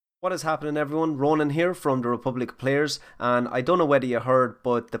What is happening, everyone? Ronan here from the Republic of Players, and I don't know whether you heard,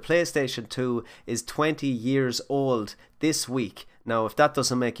 but the PlayStation 2 is 20 years old this week. Now, if that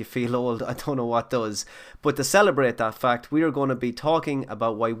doesn't make you feel old, I don't know what does. But to celebrate that fact, we are going to be talking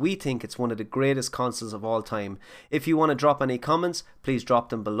about why we think it's one of the greatest consoles of all time. If you want to drop any comments, please drop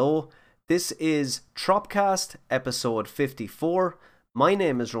them below. This is Tropcast episode 54. My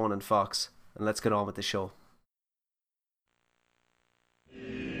name is Ronan Fox, and let's get on with the show.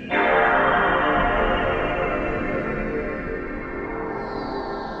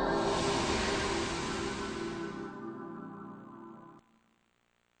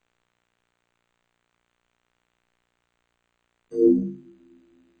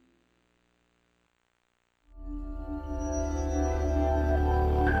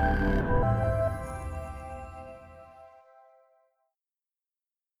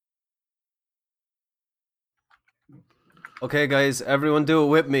 Okay, guys, everyone do it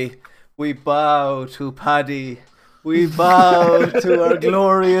with me. We bow to Paddy. We bow to our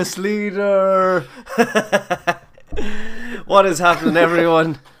glorious leader. What is happening,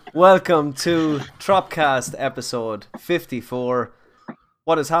 everyone? Welcome to Tropcast episode 54.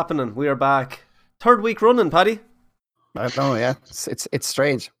 What is happening? We are back. Third week running, Paddy. I don't know, yeah. It's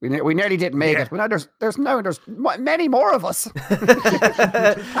strange. We nearly didn't make it. But now there's many more of us.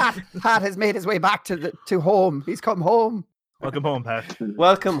 Pat has made his way back to home. He's come home. Welcome home, Pat.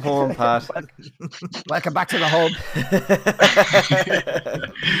 Welcome home, Pat. Welcome back to the home.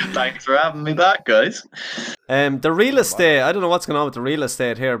 Thanks for having me back, guys. The real estate, I don't know what's going on with the real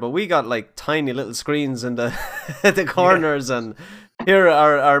estate here, but we got like tiny little screens in the the corners, and here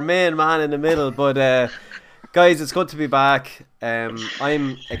our main man in the middle. But guys, it's good to be back. I'm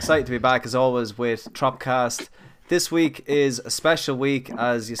excited to be back as always with Tropcast. This week is a special week,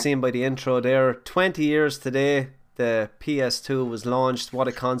 as you've seen by the intro there. 20 years today. The PS2 was launched. What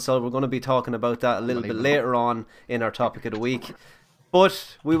a console. We're going to be talking about that a little bit later on in our topic of the week.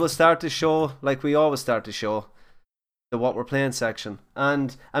 But we will start the show like we always start the show, the what we're playing section.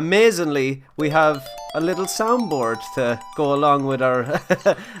 And amazingly, we have a little soundboard to go along with our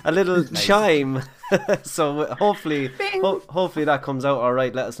a little chime. So hopefully that comes out all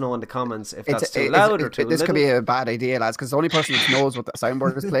right. Let us know in the comments if that's too loud or too little. This could be a bad idea, lads, because the only person who knows what the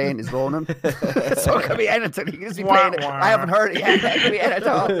soundboard is playing is Ronan. So it could be anything. He could be playing it. I haven't heard it yet. It could be anything at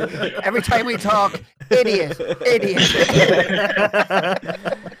all. Every time we talk, idiot.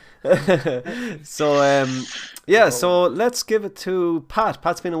 So so let's give it to Pat.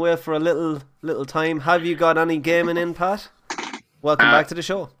 Pat's been away for a little time. Have you got any gaming in, Pat? Welcome back to the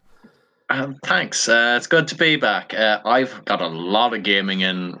show. Thanks. It's good to be back. I've got a lot of gaming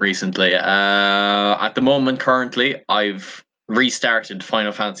in recently. At the moment, currently, I've restarted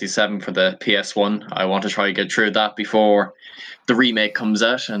Final Fantasy VII for the PS1. I want to try to get through that before the remake comes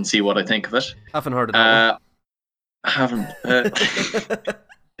out and see what I think of it. Haven't heard of that one. Haven't.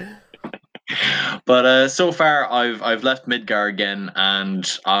 But so far, I've left Midgar again, and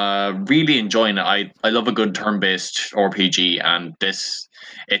really enjoying it. I love a good turn-based RPG, and it's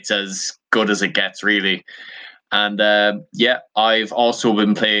as good as it gets, really. And I've also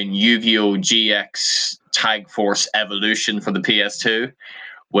been playing Yu-Gi-Oh! GX Tag Force Evolution for the PS2,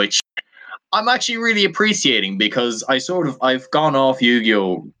 which I'm actually really appreciating, because I've gone off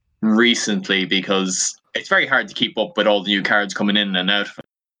Yu-Gi-Oh! Recently because it's very hard to keep up with all the new cards coming in and out.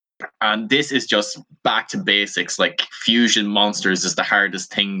 And this is just back to basics. Like, fusion monsters is the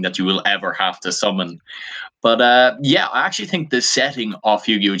hardest thing that you will ever have to summon. But I actually think the setting of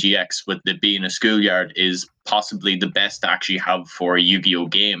Yu-Gi-Oh! GX, with it being a schoolyard, is possibly the best to actually have for a Yu-Gi-Oh!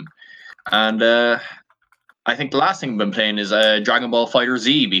 Game. And I think the last thing I've been playing is Dragon Ball Fighter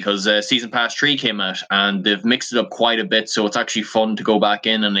Z, because Season Pass 3 came out and they've mixed it up quite a bit, so it's actually fun to go back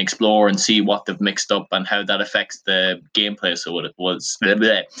in and explore and see what they've mixed up and how that affects the gameplay. So what it was, see how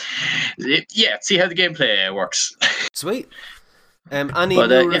the gameplay works. Sweet. Any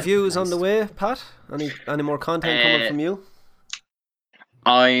new reviews on the way, Pat? Any more content coming from you?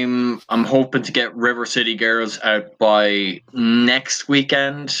 I'm hoping to get River City Girls out by next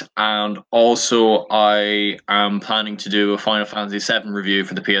weekend, and also I am planning to do a Final Fantasy VII review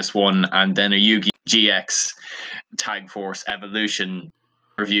for the PS1, and then a Yu-Gi GX Tag Force Evolution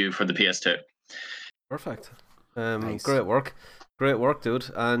review for the PS2. Perfect. Nice. Great work, dude.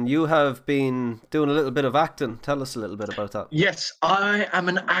 And you have been doing a little bit of acting. Tell us a little bit about that. Yes, I am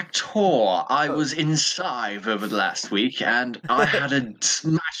an actor. I was in Sive over the last week, and I had a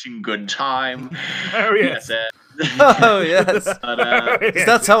smashing good time. Oh, yes. Oh, yes. But,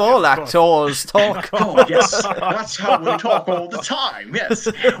 that's how all actors talk. Oh, yes. That's how we talk all the time. Yes.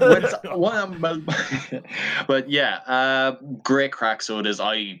 But yeah, great crack. So it is.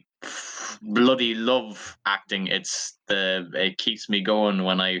 bloody love acting. It keeps me going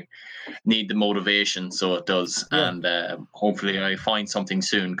when I need the motivation, so it does. Yeah. And hopefully I find something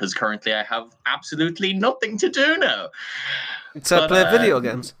soon, because currently I have absolutely nothing to do now. Except play video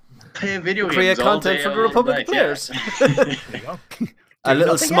games. Play video games. Create all content day, for the all Republic night, of Players. There you go. A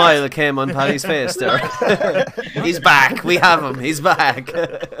little nothing smile came on Paddy's face there. He's back. We have him. He's back.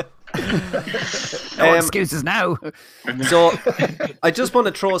 No excuses now. So I just want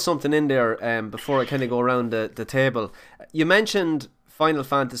to throw something in there before I kind of go around the table. You mentioned Final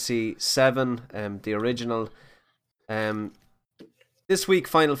Fantasy VII, the original. This week,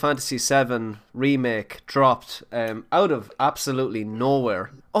 Final Fantasy VII Remake dropped out of absolutely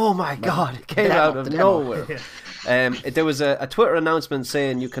nowhere. Oh my god, it came out of nowhere. There was a Twitter announcement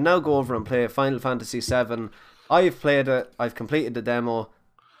saying you can now go over and play Final Fantasy VII. I've played it. I've completed the demo.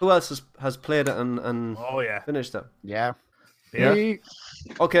 Who else has played it and finished it? Yeah.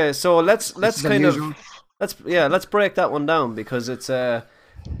 Okay, so let's kind of unusual. let's break that one down, because it's I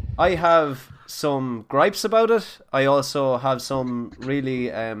have some gripes about it. I also have some really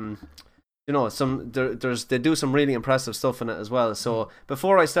they do some really impressive stuff in it as well. So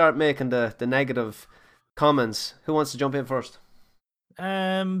before I start making the negative comments, who wants to jump in first?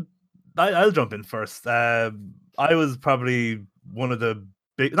 I'll jump in first. I was probably one of the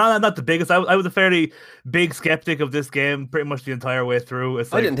not the biggest. I was a fairly big skeptic of this game pretty much the entire way through.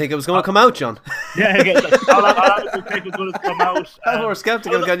 It's I didn't think it was going to come out, John. Yeah, I'll honestly think it was going to come out. How more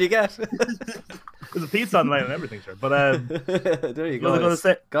skeptical can you get? There's a piece online and everything, sure. But there you go. What was I going to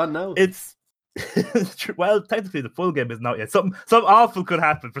say? Gone now. It's well, technically the full game isn't out yet. Some awful could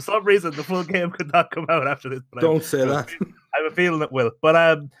happen. For some reason, the full game could not come out after this. Don't say that. I have a feeling it will.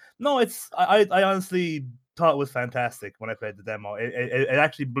 But no, I honestly thought it was fantastic when I played the demo. It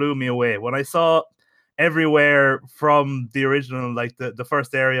actually blew me away when I saw everywhere from the original, like the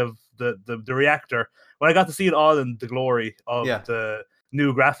first area of the reactor. When I got to see it all in the glory of the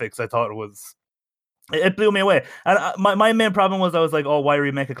new graphics, I thought it blew me away. And my main problem was I was like, oh, why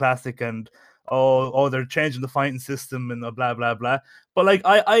remake a classic? And oh, they're changing the fighting system and blah blah blah. But like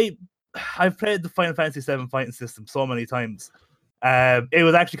I've played the Final Fantasy VII fighting system so many times. It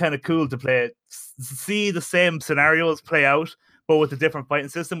was actually kind of cool to play it, see the same scenarios play out, but with a different fighting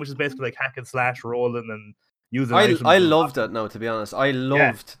system, which is basically like hack and slash, rolling and using. I loved it. Now, to be honest, I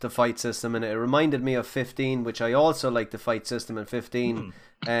loved the fight system, and it reminded me of 15, which I also liked the fight system in 15.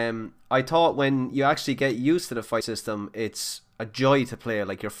 I thought when you actually get used to the fight system, it's a joy to play.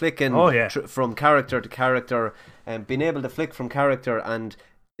 Like you're flicking from character to character, and being able to flick from character and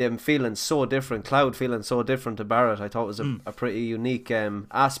them feeling so different, Cloud feeling so different to Barrett, I thought was a pretty unique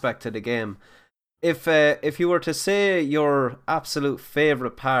aspect to the game. If you were to say your absolute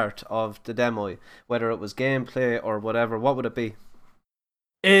favorite part of the demo, whether it was gameplay or whatever, what would it be?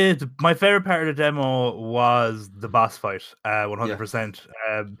 My favorite part of the demo was the boss fight,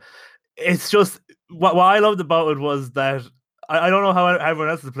 100%. It's just what I loved about it was that I don't know how everyone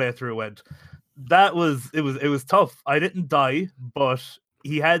else's playthrough went. It was tough. I didn't die, but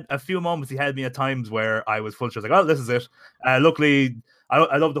he had a few moments. He had me at times where I was full. Like, oh, this is it. Luckily,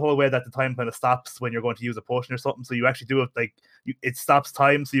 I love the whole way that the time kind of stops when you're going to use a potion or something. So you actually do it like it stops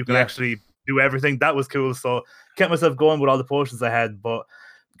time, so you can actually do everything. That was cool. So kept myself going with all the potions I had. But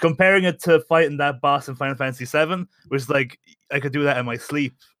comparing it to fighting that boss in Final Fantasy VII, which is like I could do that in my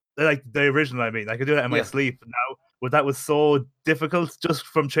sleep. Like the original, I could do that in my sleep. Now, but that was so difficult just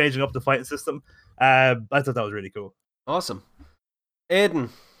from changing up the fighting system. I thought that was really cool. Awesome. Aidan,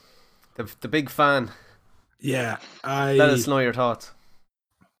 the big fan. Yeah, let us know your thoughts.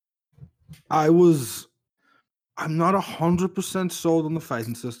 I'm not 100% sold on the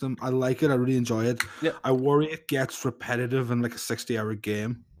fighting system. I like it. I really enjoy it. Yep. I worry it gets repetitive in like a 60-hour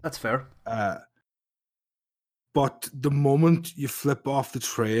game. That's fair. But the moment you flip off the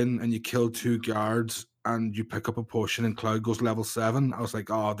train and you kill 2 guards and you pick up a potion and Cloud goes level 7, I was like,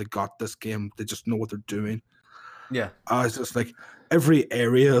 oh, they got this game. They just know what they're doing. Yeah. I was just like, every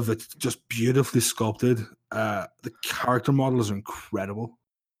area of it just beautifully sculpted. The character models are incredible.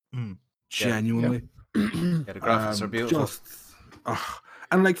 Genuinely. Yeah, the graphics are beautiful.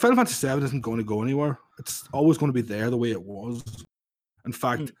 And like Final Fantasy VII isn't going to go anywhere. It's always going to be there the way it was. In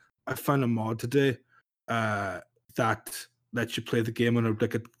fact, I found a mod today that lets you play the game and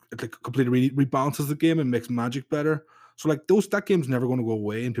it completely rebalances the game and makes magic better. So like that game's never going to go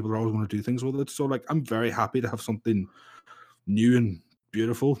away, and people are always going to do things with it. So like I'm very happy to have something new and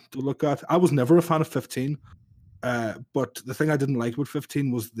beautiful to look at. I was never a fan of 15, but the thing I didn't like with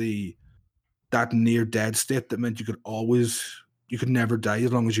 15 was that near dead state that meant you could never die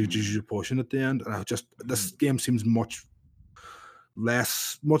as long as you use your potion at the end. And this game seems much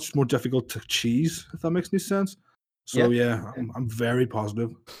much more difficult to cheese, if that makes any sense. So yeah, I'm very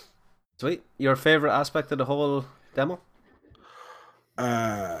positive. Sweet. Your favorite aspect of the whole demo?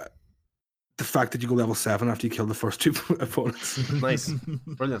 The fact that you go level 7 after you kill the first 2 opponents. Nice.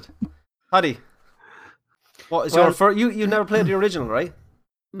 Brilliant. Paddy, what is your first? You never played the original, right?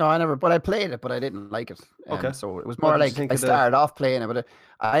 No, I never. But I played it, but I didn't like it. Okay. So it was What more did you like think I of the- started off playing it, but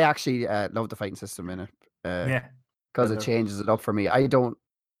I actually love the fighting system in it. Yeah. Because it changes it up for me. I don't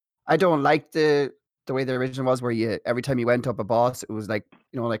like the way the original was, where you every time you went up a boss, it was like,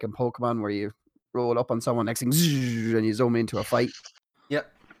 you know, like in Pokemon, where you roll up on someone, next thing, and you zoom into a fight. Yeah.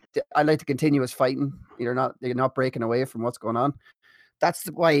 I like the continuous fighting. You're not breaking away from what's going on. That's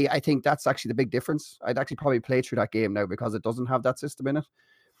why I think that's actually the big difference. I'd actually probably play through that game now because it doesn't have that system in it.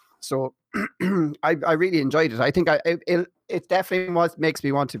 So I really enjoyed it. I think it definitely makes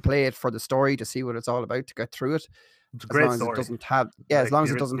me want to play it for the story, to see what it's all about, to get through it. It's a great as long story. as it doesn't have, as long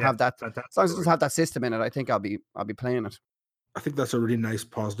as it doesn't have that, fantastic as long as it story. doesn't have that system in it, I think I'll be playing it. I think that's a really nice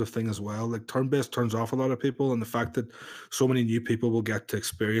positive thing as well. Like, turn-based turns off a lot of people, and the fact that so many new people will get to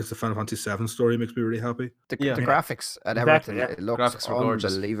experience the Final Fantasy VII story makes me really happy. The Yeah. graphics and Exactly, everything, it looks Graphics were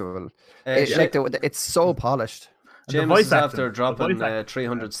gorgeous. unbelievable. Sh- It's so polished. And the James voice is acting, after the dropping voice acting.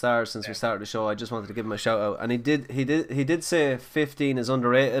 300 stars since we started the show. I just wanted to give him a shout out, and he did say 15 is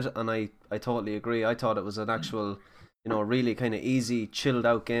underrated, and I totally agree. I thought it was an actual, you know, really kind of easy, chilled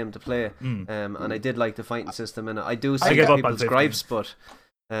out game to play. And I did like the fighting system, and I do see gave up on people's 15. gripes, but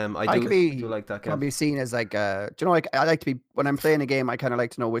I do like that Can game. be seen as like, do you know, like I like to be, when I'm playing a game, I kind of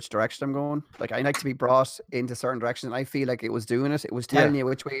like to know which direction I'm going. Like, I like to be brought into certain directions, and I feel like it was doing it. It was telling you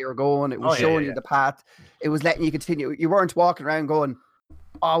which way you were going. It was showing you the path. It was letting you continue. You weren't walking around going,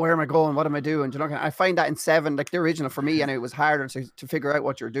 oh, where am I going? What am I doing? Do you know, I find that in 7, like the original for me, and it was harder to figure out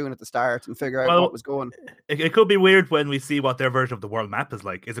what you're doing at the start and figure out what was going. It could be weird when we see what their version of the world map is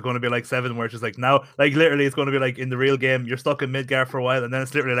like. Is it going to be like 7, where it's just like, now, like literally it's going to be like in the real game, you're stuck in Midgar for a while, and then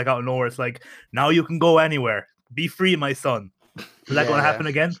it's literally like out of nowhere, it's like, now you can go anywhere. Be free, my son. Is that going to happen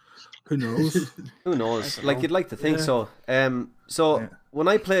again? Who knows? Who knows? Like, you'd like to think so. When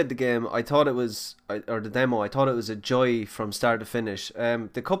I played the game, I thought it was, or the demo, I thought it was a joy from start to finish.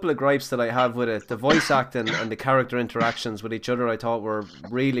 The couple of gripes that I have with it, the voice acting and the character interactions with each other, I thought were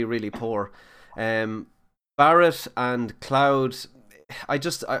really, really poor. Barrett and Cloud, I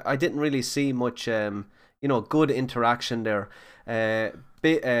didn't really see much, good interaction there.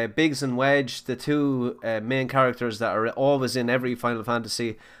 Biggs and Wedge, the two main characters that are always in every Final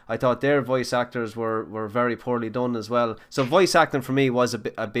Fantasy, I thought their voice actors were very poorly done as well. So voice acting for me was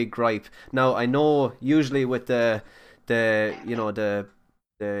a big gripe. Now, I know usually with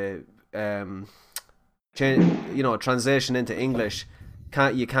translation into English,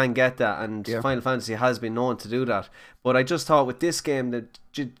 you can get that, and Final Fantasy has been known to do that. But I just thought with this game that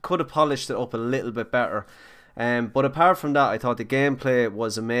you could have polished it up a little bit better. But apart from that, I thought the gameplay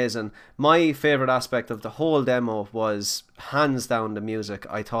was amazing. My favourite aspect of the whole demo was hands down the music.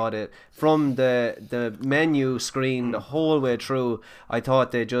 I thought it, from the menu screen the whole way through, I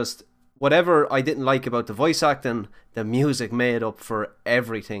thought they just, whatever I didn't like about the voice acting, the music made up for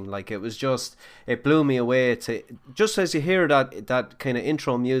everything. Like, it blew me away. To just as you hear that kind of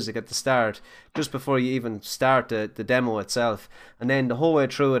intro music at the start, just before you even start the demo itself, and then the whole way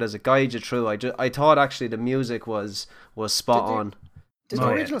through it as it guides you through, I thought actually the music was spot on. Did the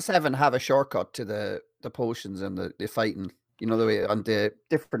original 7 have a shortcut to the potions and the fighting? You know, the way on the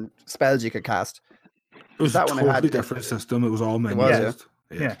different spells you could cast. It was that a one totally different system. It was all menus.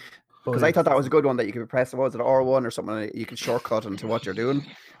 Yeah. Because I thought that was a good one, that you could press, was it R1 or something, and you could shortcut into what you're doing.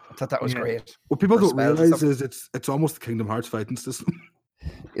 I thought that was great. What people For don't spells and realize stuff. is it's almost the Kingdom Hearts fighting system.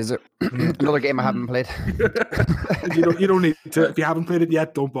 Is it another game I haven't played? you don't need to. If you haven't played it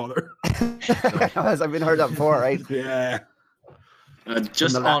yet, don't bother. I've been heard that before, right? Yeah.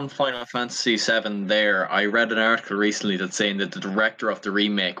 Just on Final Fantasy VII there, I read an article recently that's saying that the director of the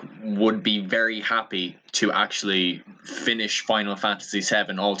remake would be very happy to actually finish Final Fantasy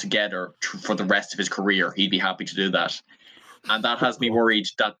VII altogether for the rest of his career. He'd be happy to do that. And that has me worried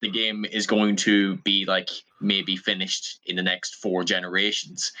that the game is going to be like maybe finished in the next 4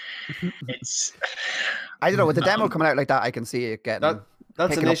 generations. I don't know, with the demo coming out like that, I can see it getting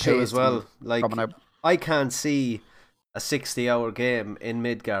that's an issue as well. Like, coming out. I can't see a 60-hour game in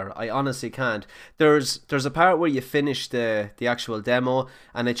Midgar. I honestly can't. There's a part where you finish the actual demo,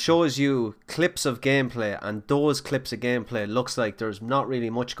 and it shows you clips of gameplay, and those clips of gameplay looks like there's not really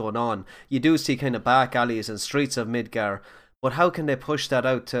much going on. You do see kind of back alleys and streets of Midgar, but how can they push that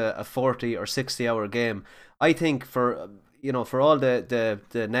out to a 40 or 60-hour game? I think for, you know, for all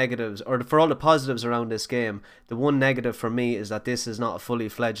the negatives, or for all the positives around this game, the one negative for me is that this is not a fully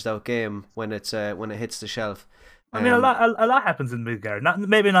fledged out game when it hits the shelf. I mean, a lot happens in Midgar.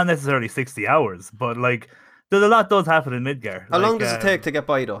 Maybe not necessarily 60 hours, but like there's a lot does happen in Midgar. How long does it take to get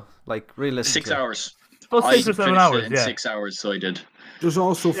by though? Like realistically, 6 hours. About 6 or 7 hours. In 6 hours, so I did. There's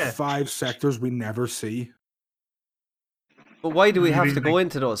also 5 sectors we never see. But why do we have to go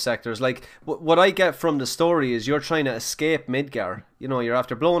into those sectors? Like, what I get from the story is you're trying to escape Midgar. You know, you're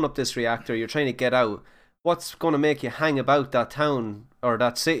after blowing up this reactor, you're trying to get out. What's going to make you hang about that town or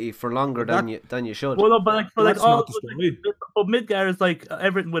that city for longer than you should? Well, no, but Midgar is like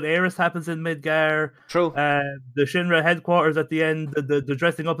everything with Aerith happens in Midgar. True. The Shinra headquarters at the end, the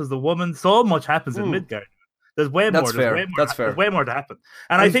dressing up as the woman. So much happens in Midgar. There's way more. That's fair. There's way more to happen.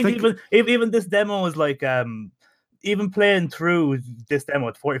 And I think even this demo is like even playing through this demo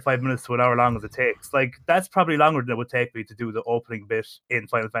at 45 minutes to an hour long as it takes, like that's probably longer than it would take me to do the opening bit in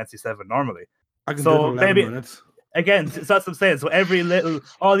Final Fantasy VII normally. I can do it in 11 minutes. Again, so that's what I'm saying. So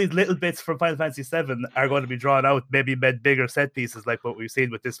all these little bits from Final Fantasy VII are going to be drawn out, maybe made bigger set pieces like what we've seen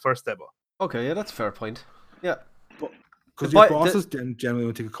with this first demo. Okay, yeah, that's a fair point. Yeah. Because your bosses generally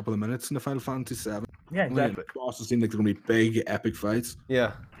only take a couple of minutes in the Final Fantasy VII. Yeah, exactly. Bosses seem like they're going to be big, epic fights.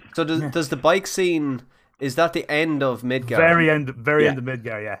 Yeah. So does the bike scene... Is that the end of Midgar? Very end of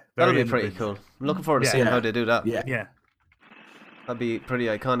Midgar, yeah. That'll be pretty cool. I'm looking forward to seeing how they do that. Yeah. That'd be pretty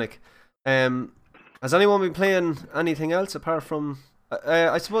iconic. Has anyone been playing anything else apart from...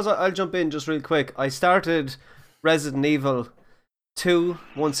 I suppose I'll jump in just real quick. I started Resident Evil 2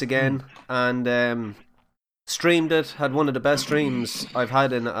 once again and streamed it. Had one of the best streams I've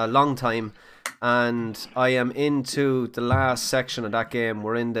had in a long time. And I am into the last section of that game.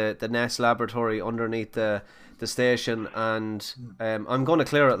 We're in the Nest laboratory underneath the station, and I'm going to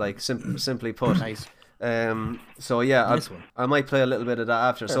clear it, like simply put. Nice. So yeah, I might play a little bit of that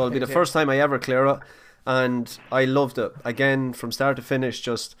after. So it'll be the first time I ever clear it, and I loved it again from start to finish.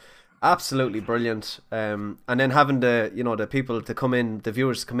 Just absolutely brilliant. And then having the people to come in, the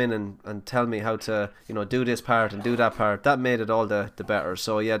viewers to come in and tell me how to do this part and do that part, that made it all the better.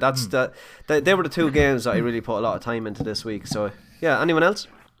 So yeah, that's they were the two games that I really put a lot of time into this week. So yeah, anyone else?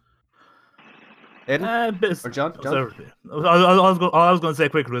 Aiden? Or John? All I was going to say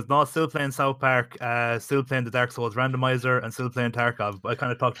quickly was not still playing South Park, still playing the Dark Souls randomizer, and still playing Tarkov. I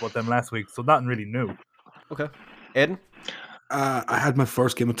kind of talked about them last week, so nothing really new. Okay. Aiden? I had my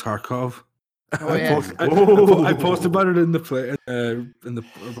first game of Tarkov. I I posted about it in the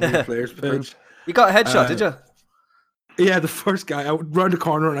players page. You got a headshot, did you? Yeah, the first guy. I went round the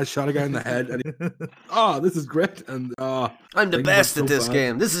corner and I shot a guy in the head. And this is great. And I'm the best at this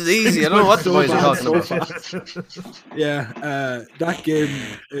game. This is easy. I don't know what the boys are talking about. Yeah, that game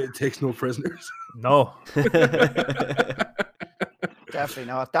takes no prisoners. No.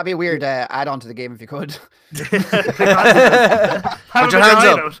 Definitely not. That'd be a weird add-on to the game if you could. Put your hands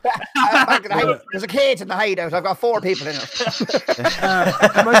up. There's a cage in the hideout. I've got 4 people in it.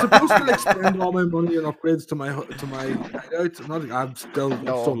 Am I supposed to spend all my money on upgrades to my hideout? I'm still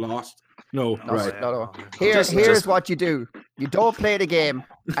lost. No, right. No. Here's what you do. You don't play the game,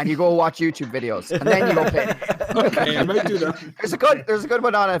 and you go watch YouTube videos, and then you go play it. Okay, I might do that. There's a good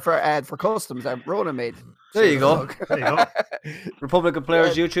one on it for customs that Ronan made. There you go. Republic of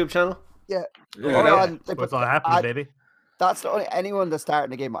Players YouTube channel. Yeah. What's all happening, baby? That's the only anyone that's starting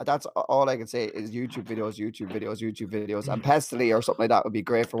the game. That's all I can say is YouTube videos, and Pestily or something like that would be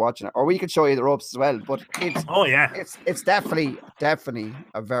great for watching it. Or we could show you the ropes as well. But it's definitely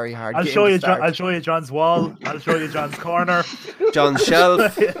a very hard. I'll show you John's wall. I'll show you John's corner. John's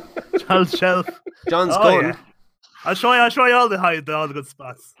shelf. John's shelf. John's gun. Yeah. I'll show you all the good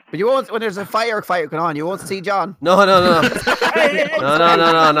spots. But you won't, when there's a fight going on, you won't see John. No. Hey, No.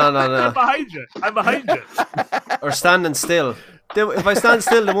 I'm behind you. Or standing still. If I stand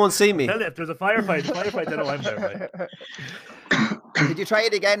still, they won't see me. If there's a firefight, they know I'm there, right? Did you try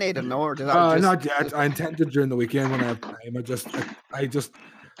it again, Aidan? No, or did not yet. I intended during the weekend when I have time.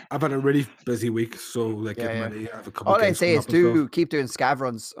 I've had a really busy week, so getting ready. I have a couple. All I say is keep doing scav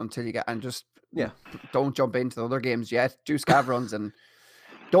runs until you get, and just don't jump into the other games yet. Do scav runs and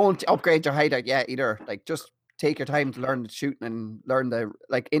don't upgrade your hideout yet either. Just take your time to learn the shooting and learn the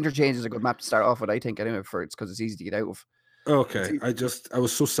interchange is a good map to start off with. I think anyway because it's easy to get out of. Okay, I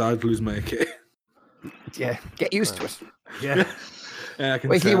was so sad to lose my AK. Yeah, get used to it. Yeah.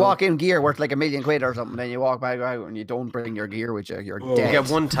 If you walk in gear worth like £1 million or something, then you walk back out and you don't bring your gear with you, you're dead. You get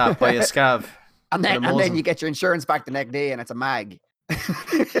one tap by a scav. and then you get your insurance back the next day and it's a mag.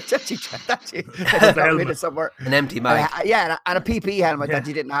 Somewhere. An empty mag. And a PP helmet that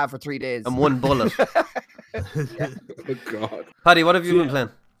you didn't have for 3 days. And one bullet. Oh God, Paddy, what have you been playing?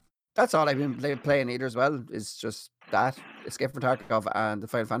 That's all I've been playing either as well. Is just that Escape from Tarkov and the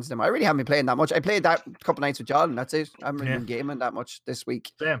Final Fantasy demo. I really haven't been playing that much. I played that a couple nights with John, and that's it. I haven't really been gaming that much this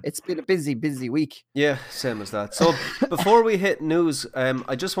week. Damn. It's been a busy week. Yeah, same as that. So before we hit news,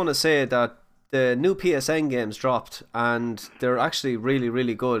 I just want to say that the new PSN games dropped, and they're actually really,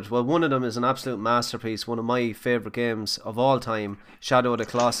 really good. Well, one of them is an absolute masterpiece, one of my favourite games of all time, Shadow of the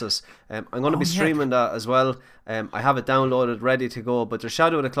Colossus. I'm going to be streaming that as well. I have it downloaded, ready to go, but there's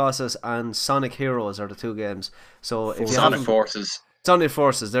Shadow of the Colossus and Sonic Heroes are the two games. So if you Sonic Forces. Sonic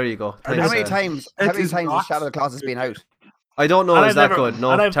Forces, there you go. How many times has Shadow of the Colossus been out? I don't know, is that good?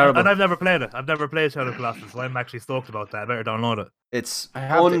 No, terrible. And I've never played it. I've never played Shadow of the Colossus, so I'm actually stoked about that. I better download it. It's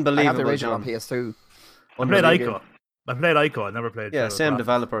unbelievable. I have the original John. on PS2. I played Ico. I never played Yeah, Shadow same of the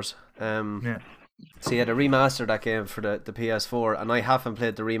developers. Yeah. So yeah, they remastered that game for the PS4, and I haven't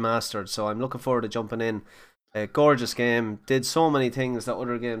played the remastered, so I'm looking forward to jumping in. Gorgeous game, did so many things that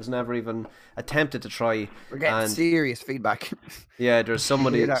other games never even attempted to try. We're getting serious feedback. Yeah, there's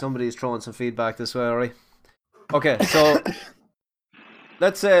somebody's throwing some feedback this way, alright? Okay, so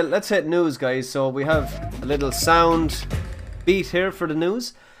let's hit news, guys. So we have a little sound beat here for the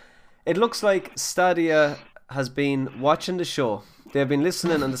news. It looks like Stadia has been watching the show. They've been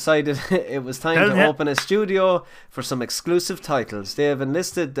listening and decided it was time to open a studio for some exclusive titles. They have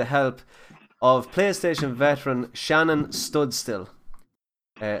enlisted the help of PlayStation veteran Shannon Studstill.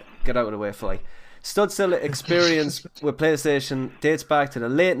 Get out of the way, Fly. Studstill experience with PlayStation dates back to the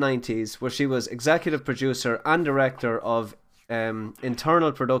late 90s, where she was executive producer and director of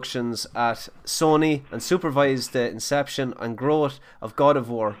internal productions at Sony and supervised the inception and growth of God of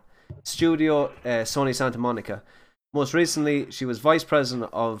War studio Sony Santa Monica. Most recently, she was vice president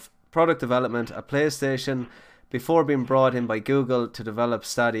of product development at PlayStation before being brought in by Google to develop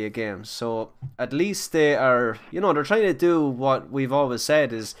Stadia games. So at least they are, they're trying to do what we've always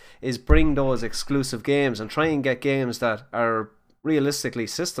said is bring those exclusive games and try and get games that are realistically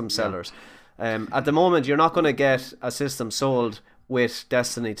system sellers. At the moment, you're not going to get a system sold with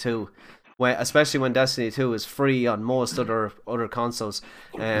Destiny 2. Especially when Destiny 2 is free on most other consoles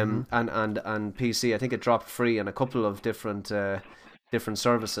and PC. I think it dropped free on a couple of different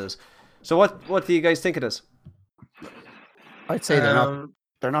services. So what do you guys think of this? I'd say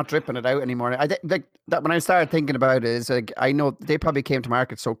they're not dripping it out anymore. I think that when I started thinking about it, is like I know they probably came to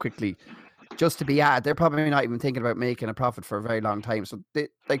market so quickly just to be they're probably not even thinking about making a profit for a very long time. So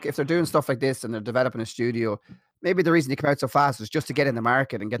if they're doing stuff like this and they're developing a studio, maybe the reason they come out so fast is just to get in the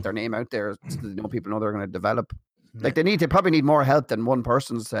market and get their name out there so people know they're going to develop. Like they probably need more help than one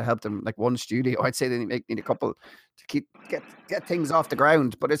person's to help them, like one studio. I'd say they need a couple to get things off the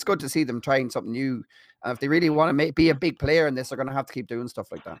ground. But it's good to see them trying something new. And if they really want to be a big player in this, they're going to have to keep doing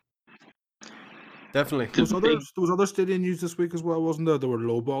stuff like that. Definitely. There was other Stadia news this week as well, wasn't there? There were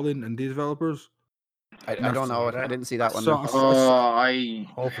lowballing indie developers. I don't know. I didn't see that one. I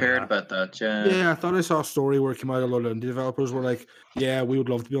heard about that. Yeah, I thought I saw a story where it came out. A lot of indie developers were like, "Yeah, we would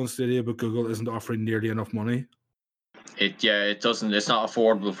love to be on Stadia, but Google isn't offering nearly enough money." It doesn't. It's not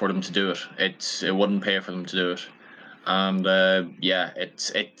affordable for them to do it. It wouldn't pay for them to do it. And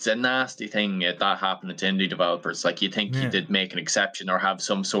it's a nasty thing that happened to indie developers. Like, you think you did make an exception or have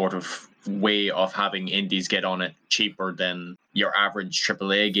some sort of way of having indies get on it cheaper than your average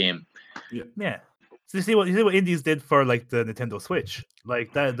AAA game. Yeah. So you see what indies did for like the Nintendo Switch.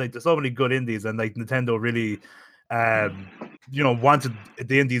 Like that, like there's so many good indies, and like Nintendo really wanted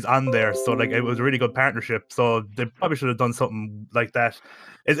the indies on there. So like it was a really good partnership. So they probably should have done something like that.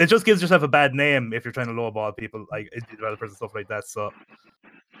 It just gives yourself a bad name if you're trying to lowball people like indie developers and stuff like that. So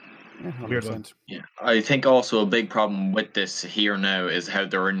weird one. Yeah, I think also a big problem with this here now is how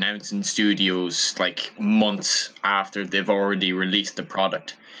they're announcing studios like months after they've already released the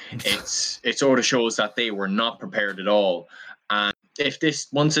product. It sort of shows that they were not prepared at all. And if this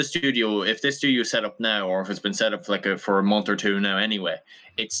studio is set up now, or if it's been set up for a month or two now anyway,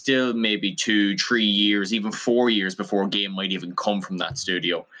 it's still maybe 2-3 years, even 4 years before a game might even come from that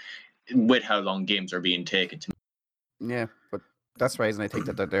studio, with how long games are being taken to. Yeah, but that's the reason I think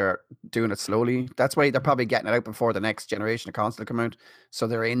that they're doing it slowly. That's why they're probably getting it out before the next generation of console come out. So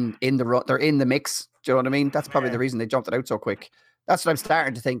they're in the mix. Do you know what I mean? That's probably the reason they jumped it out so quick. That's what I'm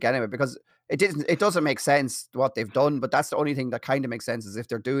starting to think anyway, because it doesn't make sense what they've done, but that's the only thing that kind of makes sense is if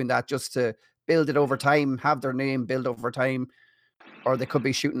they're doing that just to build it over time, have their name build over time, or they could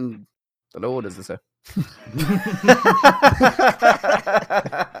be shooting the load, as they say.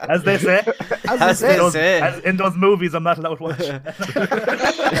 As they say. As in those movies I'm not allowed to watch.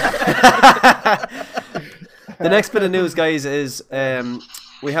 The next bit of news, guys, is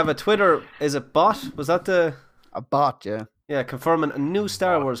we have a Twitter. Is it bot? Was that the A bot, yeah. Yeah, confirming a new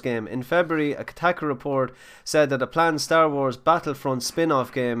Star Wars game. In February, a Kotaku report said that a planned Star Wars Battlefront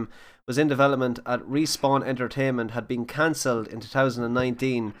spin-off game was in development at Respawn Entertainment had been cancelled in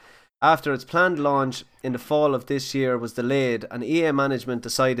 2019 after its planned launch in the fall of this year was delayed, and EA management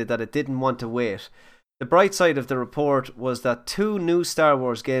decided that it didn't want to wait. The bright side of the report was that 2 new Star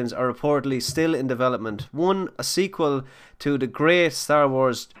Wars games are reportedly still in development. One, a sequel to the great Star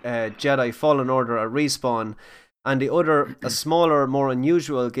Wars Jedi Fallen Order at Respawn, and the other, a smaller, more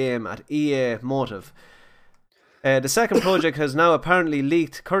unusual game at EA Motive. The second project has now apparently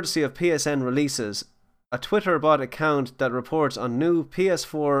leaked courtesy of PSN Releases, a Twitter bot account that reports on new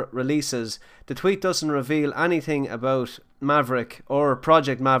PS4 releases. The tweet doesn't reveal anything about Maverick or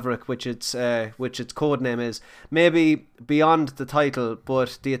Project Maverick, which its codename is. Maybe beyond the title,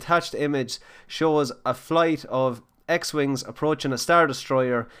 but the attached image shows a flight of X-Wings approaching a Star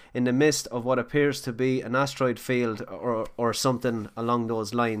Destroyer in the midst of what appears to be an asteroid field or something along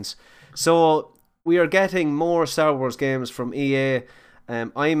those lines. So we are getting more Star Wars games from EA.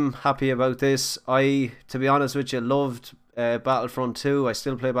 I'm happy about this. To be honest with you, loved Battlefront 2. I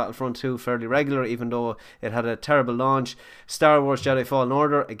still play Battlefront 2 fairly regular, even though it had a terrible launch. Star Wars Jedi Fallen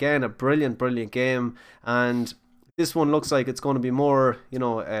Order, again, a brilliant game. And this one looks like it's going to be more,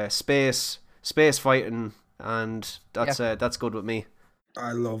 space fighting, and that's good with me.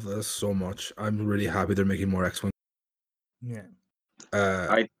 I love this so much. I'm really happy they're making more X-Wing.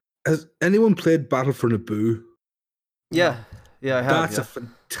 Yeah. Has anyone played Battle for Naboo? Yeah, I have. That's a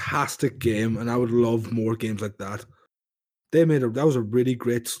fantastic game, and I would love more games like that. That was a really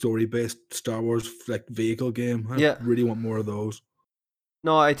great story-based Star Wars vehicle game. I really want more of those.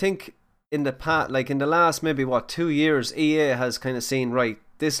 No, I think in the last maybe 2 years, EA has kind of seen, right,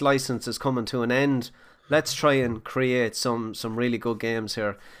 this license is coming to an end. Let's try and create some really good games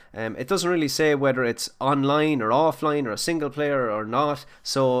here. It doesn't really say whether it's online or offline or a single player or not,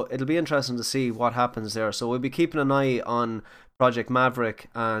 so it'll be interesting to see what happens there. So we'll be keeping an eye on Project Maverick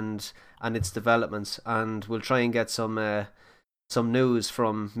and its developments, and we'll try and get some news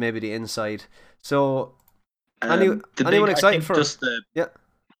from maybe the inside. So anyone excited for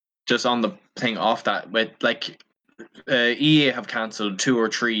just on the thing off that, with EA have cancelled 2 or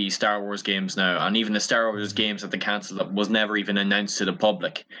 3 Star Wars games now, and even the Star Wars games that they cancelled that was never even announced to the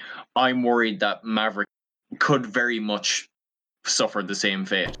public. I'm worried that Maverick could very much suffer the same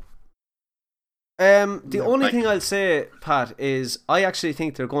fate. The only thing I'll say, Pat, is I actually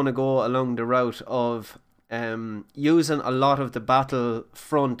think they're going to go along the route of using a lot of the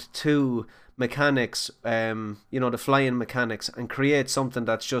Battlefront 2 mechanics, the flying mechanics, and create something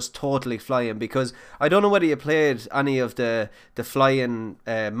that's just totally flying. Because I don't know whether you played any of the flying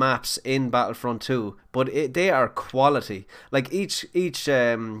maps in Battlefront 2, but they are quality. Like each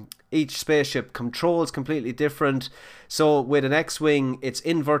spaceship controls completely different. So with an X-Wing, it's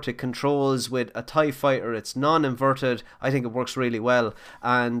inverted controls. With a TIE Fighter, it's non-inverted. I think it works really well.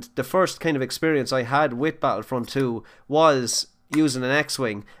 And the first kind of experience I had with Battlefront 2 was using an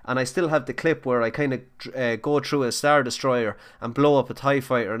X-Wing, and I still have the clip where I kind of go through a Star Destroyer and blow up a TIE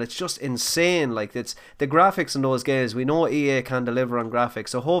Fighter, and it's just insane. Like, it's the graphics in those games. We know EA can deliver on graphics,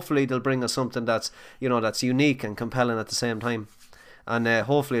 so hopefully they'll bring us something that's that's unique and compelling at the same time, and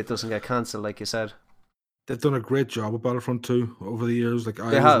hopefully it doesn't get cancelled, like you said. They've done a great job with Battlefront 2 over the years. Like,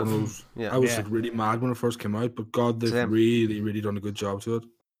 they have. I was really mad when it first came out, but God, they've really done a good job to it.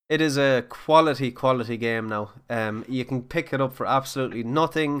 It is a quality game now. You can pick it up for absolutely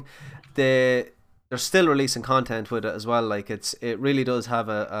nothing. They're still releasing content with it as well. Like, it really does have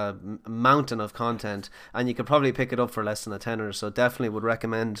a mountain of content, and you could probably pick it up for less than a tenner. So definitely would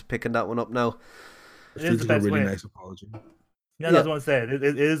recommend picking that one up now. It is the best way. Nice apology. Yeah, that's what I'm saying.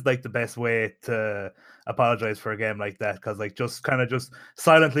 It is like the best way to apologize for a game like that, because just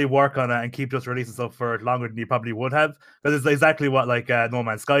silently work on it and keep just releasing stuff for longer than you probably would have, because it's exactly what No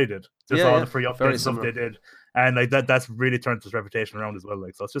Man's Sky did. Just all the free updates and stuff they did, and that's really turned its reputation around as well.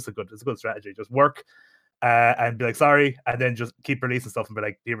 So it's a good strategy. Just work and be sorry, and then just keep releasing stuff and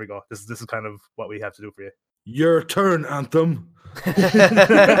be here we go. This is kind of what we have to do for you. Your turn, Anthem.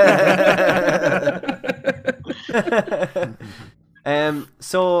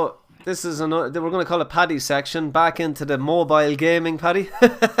 So this is another. We're going to call it Paddy's section. Back into the mobile gaming, Paddy.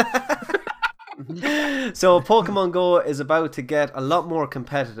 So Pokemon Go is about to get a lot more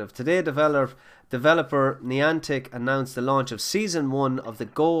competitive. Today, developer Niantic announced the launch of Season 1 of the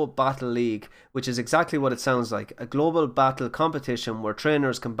Go Battle League, which is exactly what it sounds like, a global battle competition where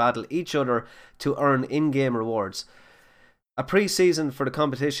trainers can battle each other to earn in-game rewards. A pre-season for the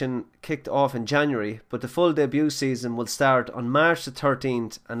competition kicked off in January, but the full debut season will start on March the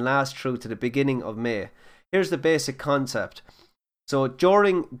 13th and last through to the beginning of May. Here's the basic concept. So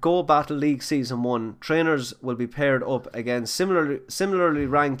during Go Battle League Season 1, trainers will be paired up against similarly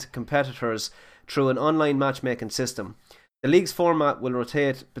ranked competitors through an online matchmaking system. The league's format will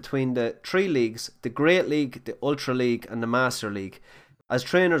rotate between the 3 leagues, the Great League, the Ultra League and the Master League. As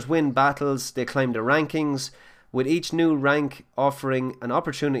trainers win battles, they climb the rankings, with each new rank offering an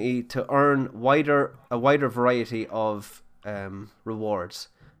opportunity to earn a wider variety of rewards.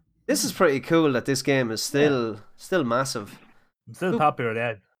 This is pretty cool that this game is still massive. Still popular,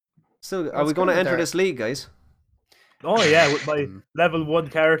 yeah. So, are we going to enter this league, guys? Oh yeah, with my level 1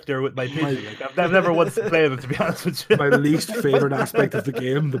 character with my Pidgey. Like, I've never once played it, to be honest with you. My least favorite aspect of the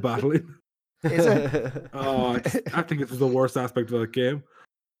game, the battling. Is it? Oh, I think it's the worst aspect of the game.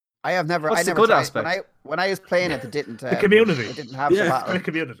 I have never. What's I the never good tried. aspect? When I was playing it, it didn't. The community. It didn't have the battle. The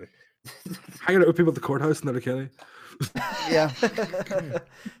community. Hanging out with people at the courthouse in Letterkenny. Yeah.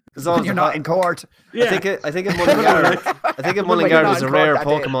 When you're not in court. I think in Mullingar there's a rare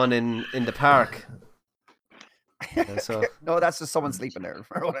Pokemon in the park. So no, that's just someone sleeping there.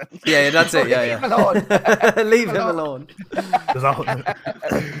 yeah, that's it. Yeah. Leave him alone. Leave him alone. There's a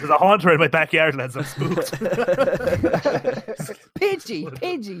haunter in my backyard, lads. I'm spooked. Pidgey.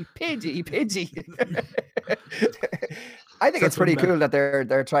 I think it's pretty cool that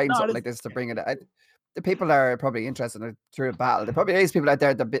they're trying something like this to bring it. The people are probably interested in through a battle. There probably is people out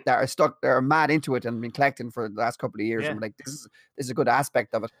there that are stuck, they're mad into it and been collecting for the last couple of years. And like, this is a good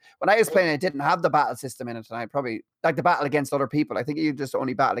aspect of it. When I was playing, it didn't have the battle system in it, and I probably like the battle against other people. I think you just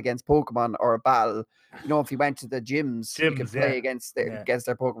only battle against Pokemon or a battle. You know, if you went to the gyms you could play against their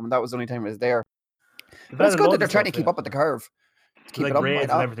Pokemon. That was the only time it was there. But it's good that they're trying to keep up with the curve. Keep it up, raids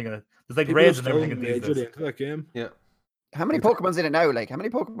and everything in it. There's like raids and everything in these days. That game. Yeah. How many Pokemon's in it now? Like, how many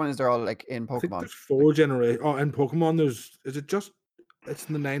Pokemon is there all like in Pokemon? I think there's 4 generations. Oh, in Pokemon, it's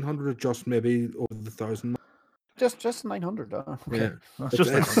in the 900 or just maybe over the 1,000. Just 900. Oh, okay. Yeah. It's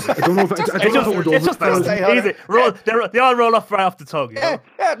just I don't know if it's just easy. They all roll off right off the tongue. Yeah,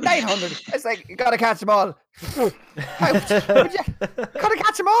 900. It's like you gotta catch them all. Gotta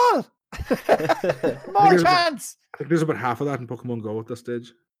catch them all. More chance. I think there's about half of that in Pokemon Go at this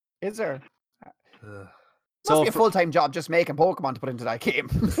stage. Is there? So Must be a full-time job just making Pokemon to put into that game.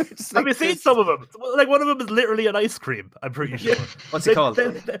 Have you seen some of them? Like one of them is literally an ice cream. I'm pretty sure. What's it called?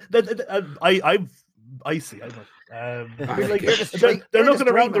 I'm icy. They're looking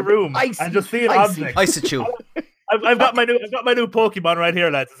around the room and just seeing objects. Ice-a-chew. I've got my new Pokemon right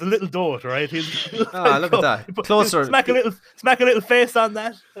here, lads. It's a little Dote, right? Look at that. Closer. Smack a little face on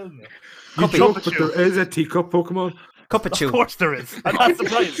that. But there is a teacup Pokemon. Cup-a-chew. Of course there is. I'm not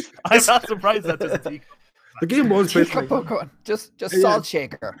surprised. I'm not surprised that there's a teacup. The game was basically Pokemon. Just Salt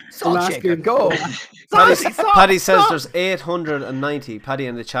Shaker. Salt Shaker. Game. Go. Paddy says there's 890. Paddy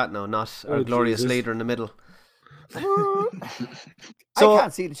in the chat now, not our glorious Jesus. leader in the middle. I So-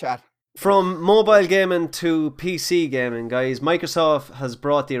 can't see the chat. From mobile gaming to PC gaming, guys, Microsoft has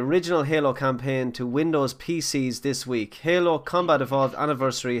brought the original Halo campaign to Windows PCs this week. Halo Combat Evolved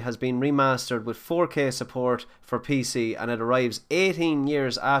Anniversary has been remastered with 4K support for PC, and it arrives 18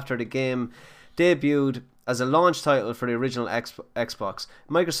 years after the game debuted as a launch title for the original Xbox.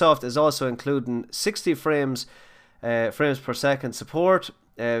 Microsoft is also including 60 frames per second support,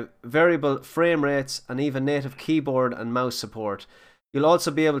 variable frame rates, and even native keyboard and mouse support. You'll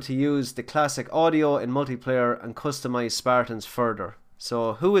also be able to use the classic audio in multiplayer and customize Spartans further.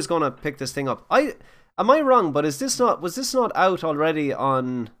 So who is going to pick this thing up? Am I wrong, but was this not out already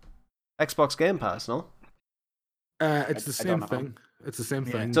on Xbox Game Pass, no? it's the same thing. It's the same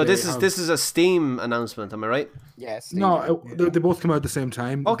thing. So this is a Steam announcement, am I right? Yes. No, they both come out at the same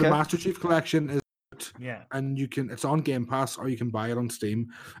time. Okay. The Master Chief Collection is and it's on Game Pass or you can buy it on Steam,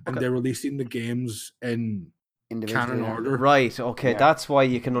 and they're releasing the games in canon order. Right, okay, that's why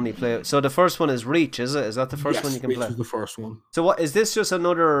you can only play it. So the first one is Reach, is it? Is that the first one you can Reach play? is the first one. So what is this? Just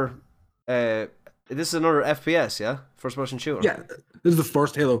another this is another FPS, yeah? First person shooter. Yeah, this is the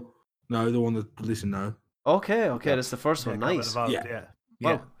first Halo. No, the one that's releasing now. Okay, that's the first one. Nice. Yeah.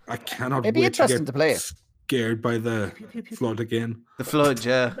 I cannot It'd be wait interesting to to play. scared by the flood again. The flood,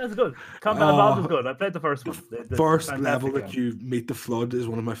 yeah. That's good. Combat Evolved is good. I played the first one. The First level game. that you meet the flood is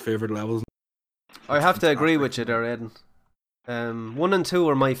one of my favorite levels. I have to agree with you there, Aiden. 1 and 2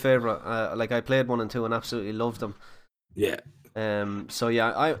 are my favourite. Like I played 1 and 2 and absolutely loved them. Yeah. So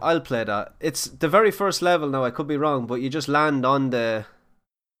yeah, I'll play that. It's the very first level now, I could be wrong, but you just land on the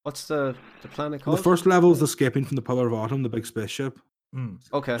what's the planet called? The first level is escaping from the Pillar of Autumn, the big spaceship.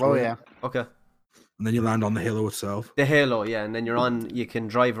 Okay. Oh yeah. Okay. And then you land on the Halo itself. The Halo, yeah, and then you can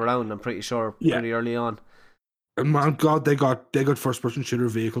drive around, I'm pretty sure, pretty early on. And man, God, they got first person shooter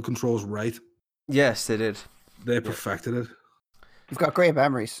vehicle controls right. Yes, they did. They perfected it. You've got great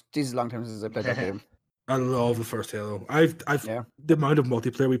memories. Jesus, a long time since I played that game. I love the first Halo. The amount of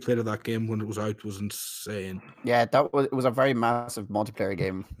multiplayer we played of that game when it was out was insane. Yeah, it was a very massive multiplayer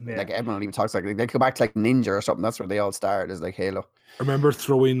game. Yeah. Like everyone even talks like they go back to like Ninja or something. That's where they all started, is like Halo. I remember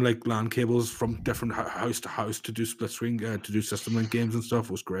throwing like LAN cables from different house to house to do split screen, to do system link games and stuff.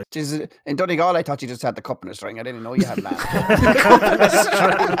 It was great. Jesus, in Donegal, I thought you just had the cup and a string. I didn't know you had LAN.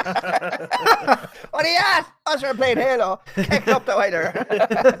 What are you at? I was playing Halo. Kicked up the waiter.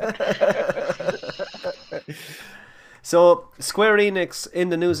 So Square Enix in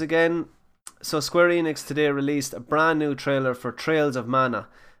the news again. So Square Enix today released a brand new trailer for Trails of Mana,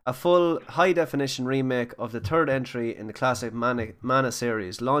 a full high-definition remake of the third entry in the classic Mana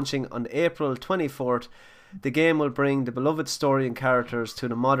series. Launching on April 24th, the game will bring the beloved story and characters to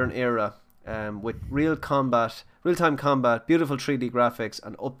the modern era, with real-time combat, beautiful 3D graphics,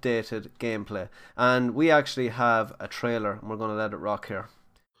 and updated gameplay. And we actually have a trailer, and we're going to let it rock here.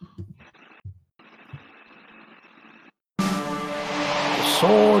 The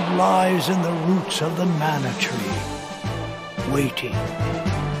sword lies in the roots of the Mana tree, waiting.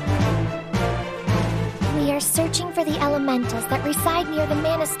 We are searching for the elementals that reside near the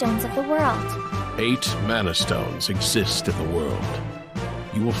Mana Stones of the world. 8 Mana Stones exist in the world.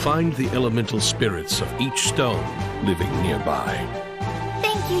 You will find the elemental spirits of each stone living nearby.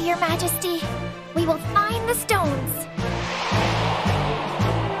 Thank you, Your Majesty. We will find the stones.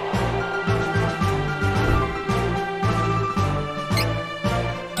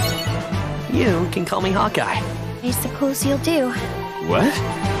 You can call me Hawkeye. I suppose you'll do. What?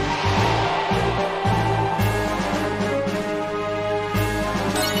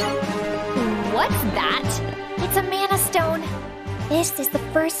 What's that? It's a Mana Stone. This is the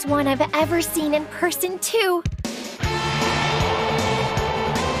first one I've ever seen in person, too.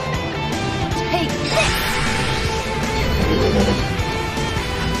 Take this!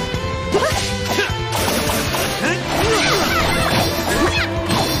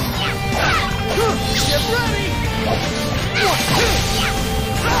 Get ready!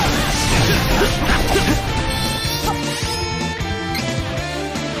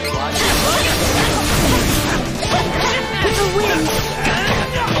 The wind!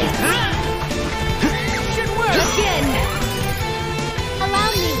 Should work again! Allow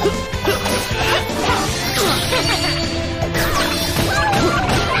me!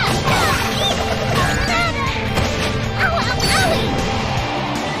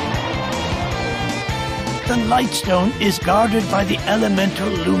 The Lightstone is guarded by the elemental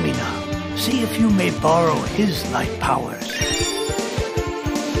Lumina. See if you may borrow his light powers.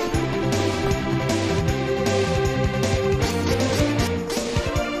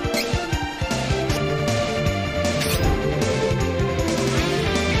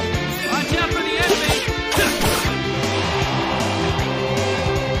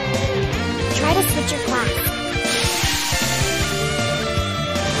 Try to switch your class.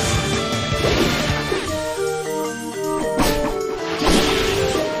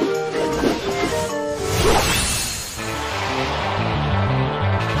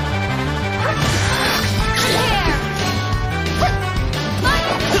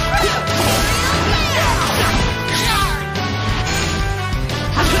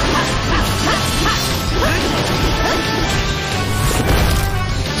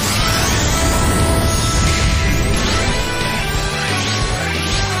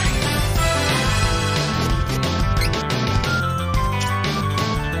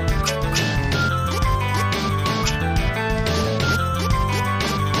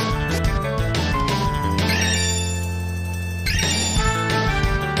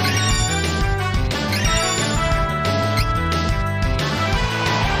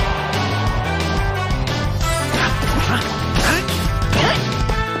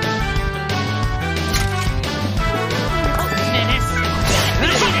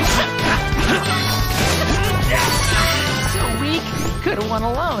 One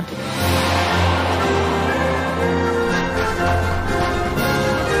alone.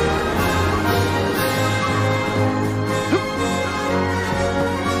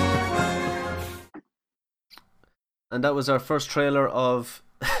 And that was our first trailer of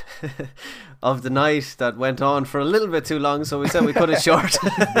of the night that went on for a little bit too long, so we said we cut it short.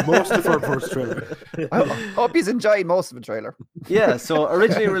 Most of our first trailer. I hope he's enjoyed most of the trailer. Yeah, so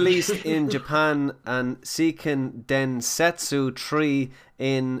originally released in Japan and Seiken Densetsu 3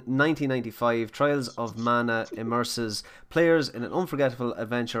 in 1995, Trials of Mana immerses players in an unforgettable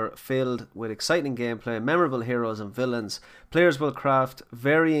adventure filled with exciting gameplay, memorable heroes and villains. Players will craft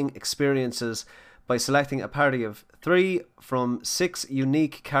varying experiences by selecting a party of 3 from 6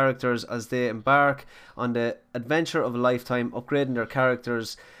 unique characters as they embark on the adventure of a lifetime, upgrading their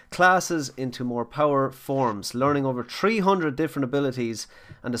characters' classes into more power forms, learning over 300 different abilities,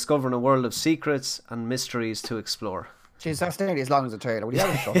 and discovering a world of secrets and mysteries to explore. Jeez, that's nearly as long as the trailer. Will you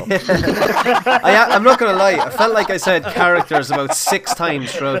ever shut up? I'm not going to lie. I felt like I said characters about 6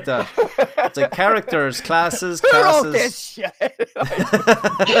 times throughout that. It's like characters, classes, Who wrote classes. this shit?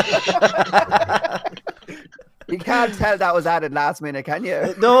 You can't tell that was added last minute, can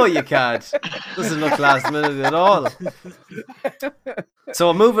you? No, you can't. Doesn't look last minute at all.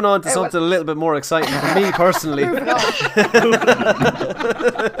 So moving on to something a little bit more exciting for me personally. We're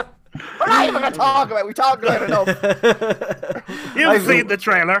not even going to talk about it. We talked about it enough. You've seen the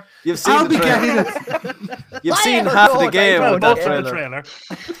trailer. You've seen the trailer. You've seen half the game with that trailer.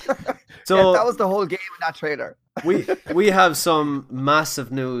 So yeah, that was the whole game in that trailer. we have some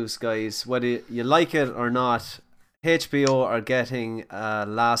massive news, guys. Whether you like it or not, HBO are getting a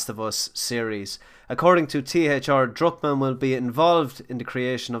Last of Us series. According to THR, Druckmann will be involved in the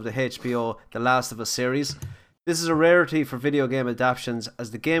creation of the HBO The Last of Us series. This is a rarity for video game adaptations,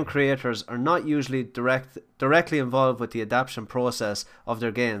 as the game creators are not usually directly involved with the adaptation process of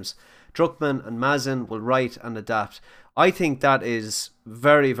their games. Druckmann and Mazin will write and adapt. I think that is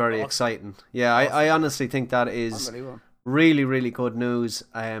very, very exciting. Yeah, I honestly think that is really, really good news.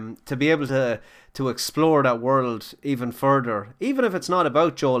 To be able to explore that world even further, even if it's not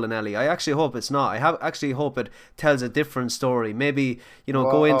about Joel and Ellie. I actually hope it's not. I actually hope it tells a different story. Maybe,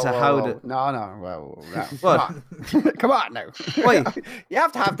 go into how the... No. Come on now. Why? You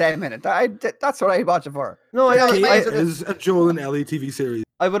have to have 10 minutes. That's what I watch it for. No, it is a Joel and Ellie TV series.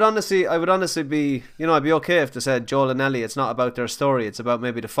 I would honestly be, I'd be okay if they said Joel and Ellie. It's not about their story. It's about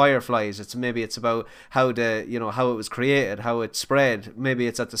maybe the Fireflies. It's about how how it was created, how it spread. Maybe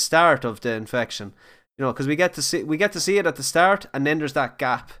it's at the start of the infection, because we get to see it at the start, and then there's that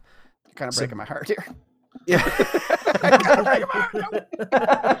gap. You're kind of breaking my heart here. Yeah.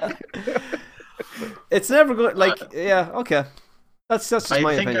 It's never good. Okay. That's just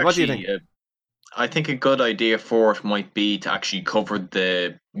my opinion. What do you think? I think a good idea for it might be to actually cover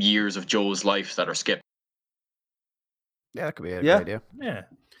the years of Joel's life that are skipped. Yeah, that could be a good idea. Yeah.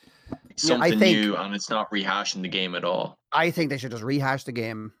 Something new, and it's not rehashing the game at all. I think they should just rehash the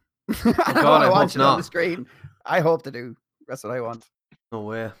game. I watch it on the screen. I hope they do. That's what I want. No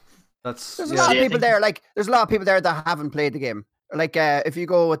way. There's a lot of people there. There's a lot of people there that haven't played the game. If you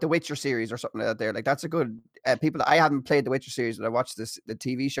go with the Witcher series or something like that, there, that's a good people. I haven't played the Witcher series, but I watched the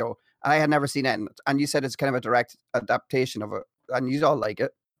TV show, and I had never seen it. And you said it's kind of a direct adaptation of it, and you all like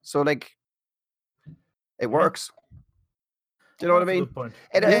it, so it works. Do you know what I mean?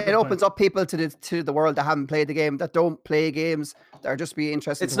 It opens up people to the world that haven't played the game, that don't play games, that are just be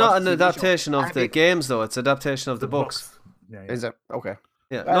interested. It's not an adaptation of the games, though. It's adaptation of the books. Yeah. Is it? Okay.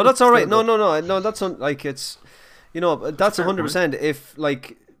 Yeah. Well, no, that's all right. No. That's it's. That's 100%. If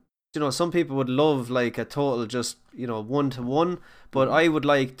some people would love a total just 1-to-1, but I would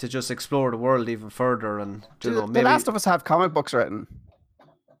like to just explore the world even further, and maybe The Last of Us have comic books written.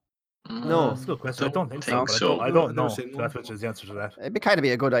 No, that's a good question. I don't think so. I don't know. That's which is the answer to that. It'd be kind of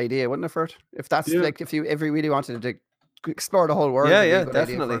be a good idea, wouldn't it, for it? If that's if you really wanted to explore the whole world. Yeah,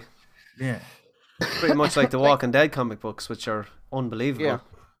 definitely. Yeah. Pretty much like the Walking Dead comic books, which are unbelievable.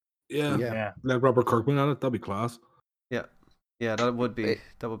 Yeah. Like Robert Kirkman on it, that'd be class. Yeah, that would be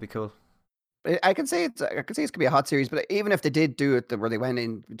cool. I can say it's gonna be a hot series, but even if they did do it where they went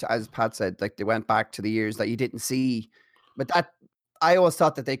in, as Pat said, they went back to the years that you didn't see, but that I always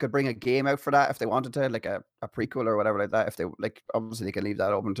thought that they could bring a game out for that if they wanted to, like a prequel or whatever like that. If they obviously they can leave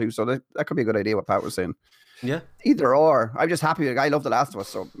that open too, so that could be a good idea. What Pat was saying. Yeah. Either or. I'm just happy. I love The Last of Us,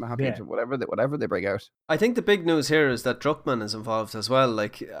 so I'm happy to whatever they bring out. I think the big news here is that Druckmann is involved as well.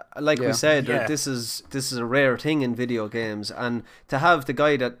 Like we said, this is a rare thing in video games, and to have the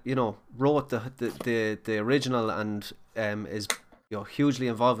guy that wrote the original and is hugely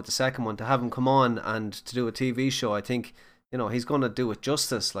involved with the second one, to have him come on and to do a TV show, I think he's going to do it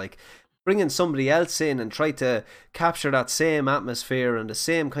justice. Bringing somebody else in and try to capture that same atmosphere and the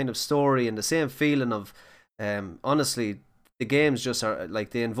same kind of story and the same feeling of. Honestly, the games just are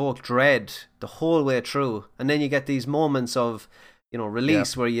they invoke dread the whole way through, and then you get these moments of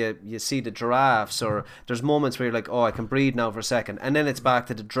release where you see the giraffes, or there's moments where you're like, oh, I can breathe now for a second, and then it's back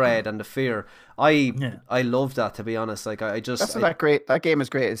to the dread and the fear. I love that, to be honest. That game is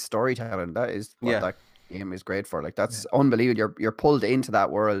great. It's storytelling. That is what that game is great for. That's unbelievable. You're pulled into that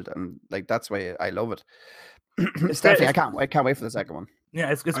world, and that's why I love it. It's definitely. I can't wait for the second one. Yeah,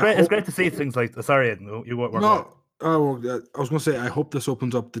 it's great. It's great to see things like. Sorry, you were. No, Oh, I was going to say, I hope this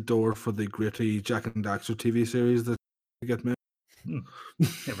opens up the door for the gritty Jack and Daxter TV series that get made.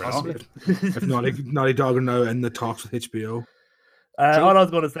 If Naughty Dog are now in the talks with HBO. All I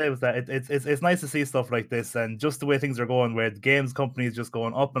was going to say was that it's nice to see stuff like this, and just the way things are going, where the games companies just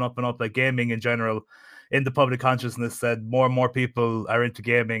going up and up and up, like gaming in general, in the public consciousness, that more and more people are into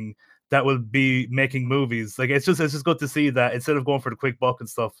gaming that will be making movies. Like it's just good to see that instead of going for the quick buck and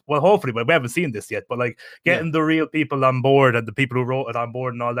stuff. Well, hopefully, but we haven't seen this yet. But like getting the real people on board and the people who wrote it on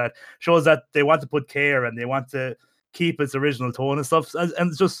board and all that shows that they want to put care and they want to keep its original tone and stuff. And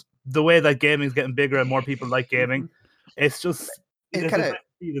it's just the way that gaming is getting bigger and more people like gaming. It's just it's kind of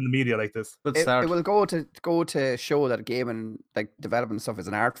in the media like this. It will go to show that gaming, like development stuff, is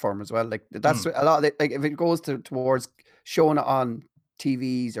an art form as well. Like that's a lot of it, like if it goes towards showing it on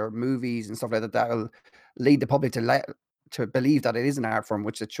TVs or movies and stuff like that, that will lead the public to believe that it is an art form,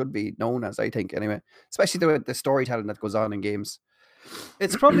 which it should be known as, I think, anyway. Especially the storytelling that goes on in games.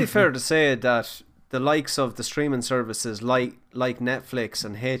 It's probably fair to say that the likes of the streaming services like Netflix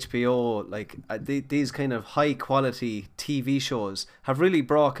and HBO, like these kind of high quality TV shows have really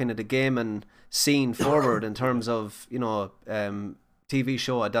brought kind of the gaming scene forward in terms of, you know, TV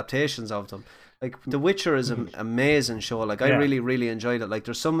show adaptations of them. Like The Witcher is an amazing show. Like I really enjoyed it. Like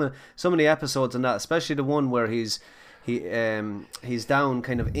there's so many episodes in that, especially the one where he's down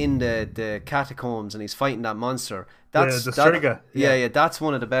kind of in the catacombs and he's fighting that monster. That's that's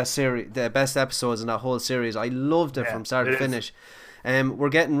one of the best episodes in that whole series. I loved it from start to finish.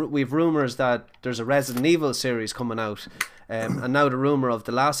 We've rumors that there's a Resident Evil series coming out, and now the rumor of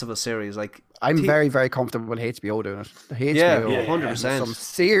the Last of Us series. Like I'm very, very comfortable with HBO doing it. The HBO, 100%. Some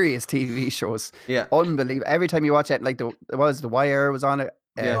serious TV shows. Yeah, unbelievable. Every time you watch it, like The Wire was on it.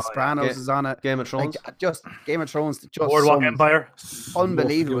 Sopranos is on it. Game of Thrones. Like, just Game of Thrones. Just Boardwalk Empire.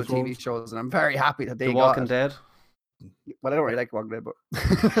 Unbelievable TV shows, and I'm very happy that they The Walking Dead. Well, I don't really like Walking Dead, but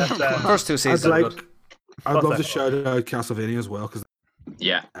first two seasons. I'd love to shout out Castlevania as well, because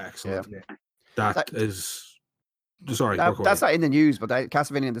excellent. Yeah. That is. Sorry, that's not in the news, but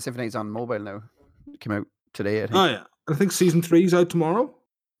Castlevania and the Symphony is on mobile now. It came out today, I think. Oh yeah, I think season 3 is out tomorrow.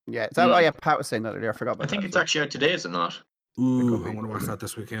 Yeah, it's out. Oh yeah, Pat was saying that earlier. I forgot about that. I think it's actually out today, is it not? Ooh, I want to watch that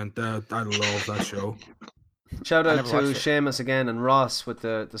this weekend. I love that show. Shout out to Seamus again and Ross with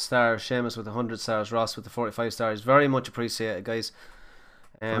the stars. Seamus with 100 stars, Ross with the 45 stars. Very much appreciated, guys.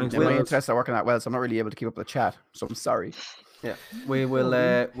 My interests are working out well, so I'm not really able to keep up the chat. So I'm sorry. Yeah, we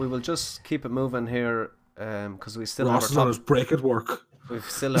will just keep it moving here because we still Ross have is on his break at work. We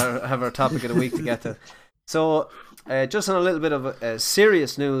still have our topic of the week to get to. So, just on a little bit of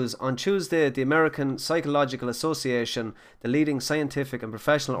serious news, on Tuesday, the American Psychological Association, the leading scientific and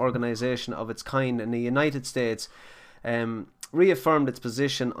professional organization of its kind in the United States, reaffirmed its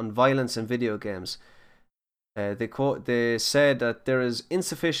position on violence in video games. They said that there is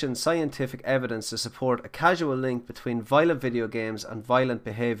insufficient scientific evidence to support a causal link between violent video games and violent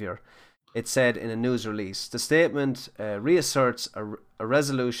behavior. It said in a news release. The statement reasserts a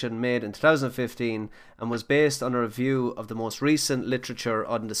resolution made in 2015 and was based on a review of the most recent literature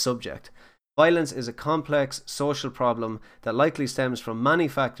on the subject. Violence is a complex social problem that likely stems from many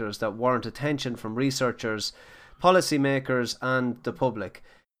factors that warrant attention from researchers, policymakers, and the public,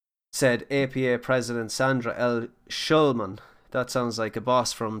 said APA President Sandra L. Shulman. That sounds like a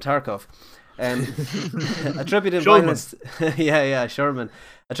boss from Tarkov. Attributing violence, Sherman.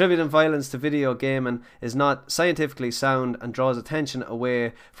 Attributing violence to video gaming is not scientifically sound and draws attention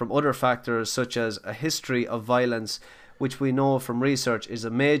away from other factors such as a history of violence, which we know from research is a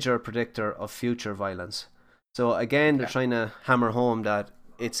major predictor of future violence. So again, they're trying to hammer home that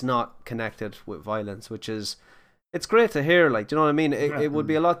it's not connected with violence, which is, it's great to hear. Like, do you know what I mean? It would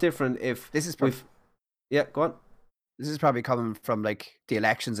be a lot different if this is. Go on. This is probably coming from like the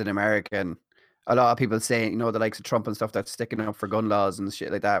elections in America, and a lot of people saying, you know, the likes of Trump and stuff, that's sticking up for gun laws and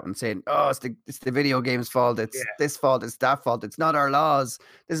shit like that, and saying, oh, it's the video game's fault, it's this fault, it's that fault, it's not our laws.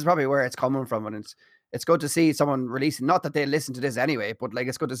 This is probably where it's coming from, and it's good to see someone releasing, not that they listen to this anyway, but like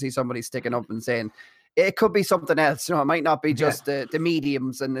it's good to see somebody sticking up and saying it could be something else. You know, it might not be just the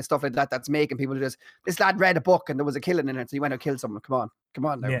mediums and the stuff like that that's making people just, this lad read a book and there was a killing in it, so he went and killed someone. Come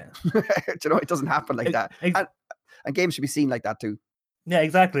on now. Yeah. You know, it doesn't happen like that. And games should be seen like that too. Yeah,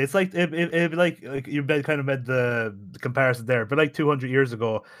 exactly. It's like it'd be like you kind of made the comparison there, but like 200 years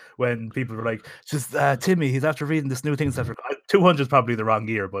ago, when people were like, "Just Timmy, he's after reading this new thing." 200 is probably the wrong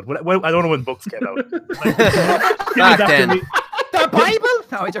year, but I don't know when books came out. Back then. The Bible?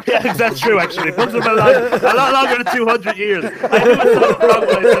 No, now. Yeah, that's true. Actually, bugs have been alive a lot longer than 200 years. I knew it sounded wrong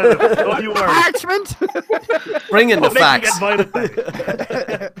when I said it. Don't you worry. Parchment. Bring in the Don't make me facts. get violent.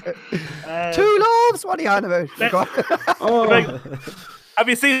 Two loaves. What are you on about? Have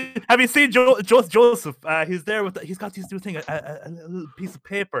you seen Joseph? He's there with he's got this new thing, a little piece of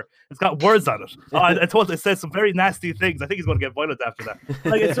paper. It's got words on it. I told it says some very nasty things. I think he's going to get violent after that.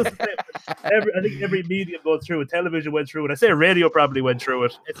 Like it's just I think every medium goes through it. Television went through it. I say radio probably went through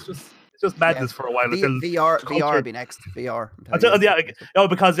it. It's just madness for a while. VR will be next. VR.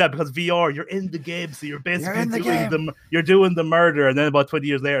 Because VR, you're in the game, so you're basically you're doing the murder, and then about 20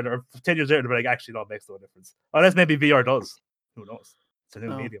 years later or 10 years later, they're like, actually, no, it makes no difference. Unless maybe VR does. Who knows? It's a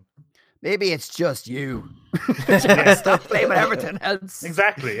new medium. Maybe it's just you. Stop blaming everything else.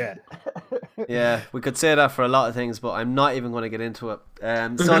 Exactly, yeah. Yeah, we could say that for a lot of things, but I'm not even going to get into it.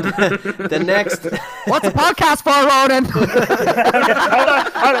 So the next... What's a podcast for, Ronan?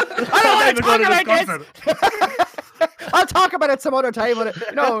 I don't want to talk about this. I'll talk about it some other time.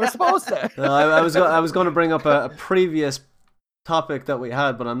 No, we're supposed to. No, I was going to bring up a previous topic that we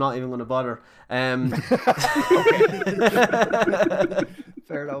had, but I'm not even going to bother.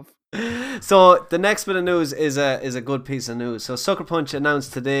 Fair enough. So the next bit of news is a good piece of news. So Sucker Punch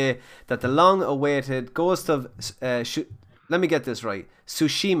announced today that the long-awaited Ghost of let me get this right,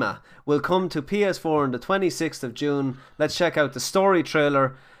 Tsushima will come to PS4 on the 26th of June. Let's check out the story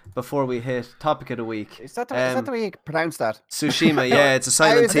trailer before we hit topic of the week. Is that the way you pronounce that? Tsushima, yeah, it's a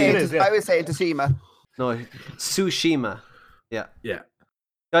silent T. I would say Tsushima. No, Tsushima. Yeah. Yeah.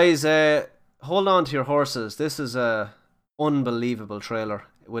 Guys, hold on to your horses. This is a unbelievable trailer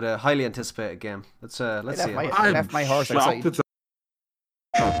with a highly anticipated game. Let's see it. I left my horse outside.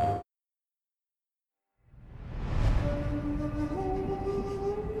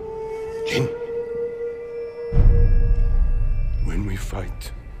 Jin, when we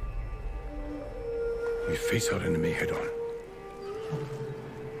fight, we face our enemy head on.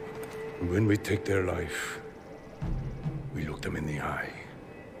 And when we take their life, we look them in the eye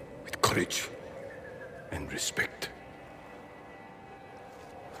with courage and respect.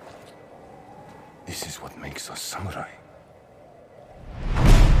 This is what makes us samurai.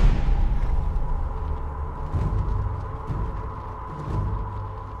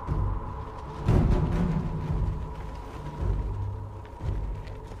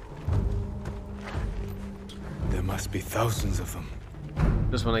 There must be thousands of them.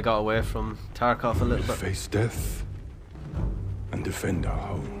 Just when I got away from Tarkov a little bit. Face death and defend our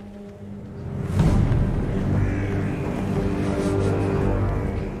home.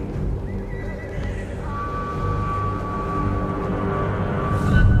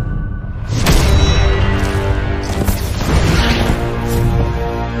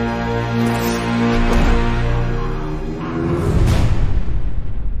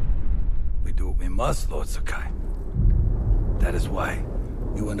 We do what we must, Lord Sakai. That is why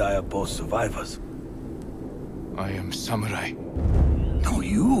you and I are both survivors. I am samurai. No,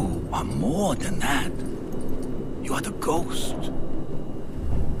 you are more than that. You are the ghost.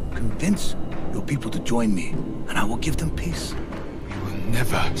 Convince your people to join me, and I will give them peace. We will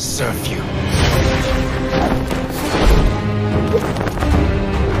never serve you.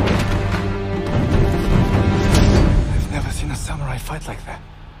 I've never seen a samurai fight like that.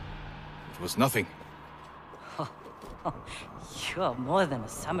 It was nothing. You're more than a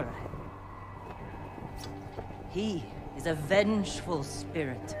samurai. He is a vengeful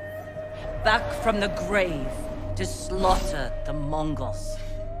spirit, back from the grave to slaughter the Mongols.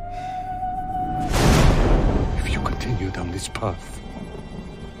 If you continue down this path,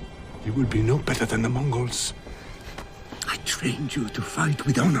 you will be no better than the Mongols. I trained you to fight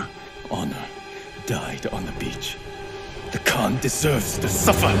with honor. Honor died on the beach. The Khan deserves to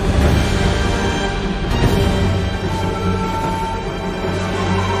suffer.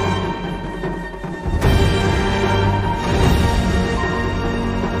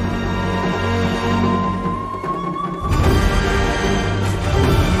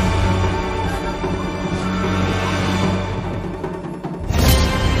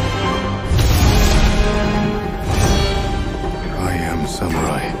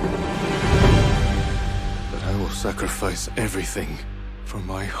 Sacrifice everything for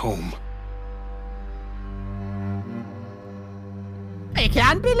my home. I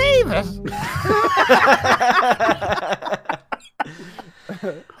can't believe it.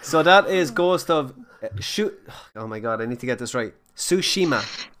 So that is Ghost of oh my god, I need to get this right. Tsushima.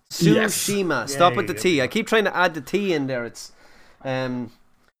 Tsushima. Yes. Stop with the T. I keep trying to add the T in there. It's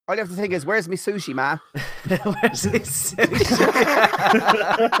I All you have to think is, where's me sushi, ma? Where's me sushi?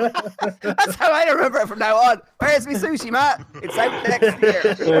 That's how I remember it from now on. Where's me sushi, ma? It's out next year.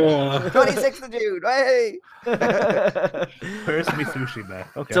 26th of June. Hey. Where's me sushi, man?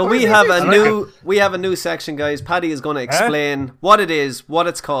 Okay. So we have a new section, guys. Paddy is going to explain what it is, what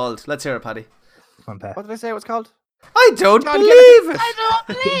it's called. Let's hear it, Paddy. What did I say it was called? I don't believe it. I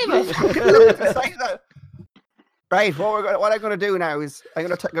don't believe it. Right, what I'm gonna do now is I'm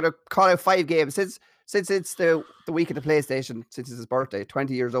gonna call out 5 games since it's the week of the PlayStation, since it's his birthday,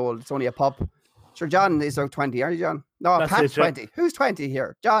 20 years old. It's only a pup. Sure, John is 20, are you, John? No, That's Pat's it, John. 20. Who's 20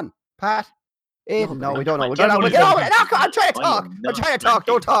 here? John, Pat, Aiden? No, we don't know. John I'm only trying to talk. I'm trying to talk.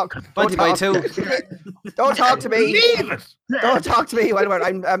 Don't talk. 20 by 2. Don't talk to me. Don't talk to me.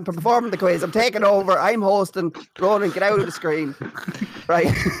 I'm performing the quiz. I'm taking over. I'm hosting. Ronan, get out of the screen. Right.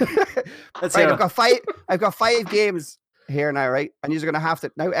 Let's Right. hear it. I've got 5 games here now. Right, and you're gonna have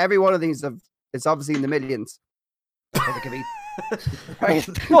to now. Every one of these it's obviously in the millions. So it could be. Right.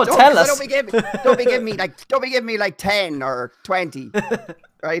 Oh, tell us. Don't be giving me like 10 or 20.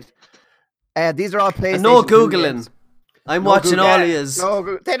 Right. These are all PlayStation. And no 2 Googling. games. I'm No watching Google. all of yous.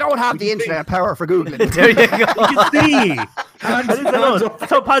 No, they don't have the internet power for Googling. There you go. You can see. That's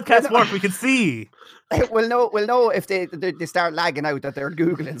how podcasts work. We can see. We'll know if they start lagging out that they're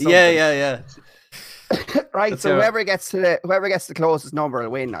Googling something. Yeah. Right, Let's so hear it. whoever gets the closest number will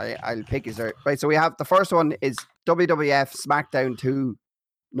win. I'll pick his right. So we have the first one is WWF SmackDown 2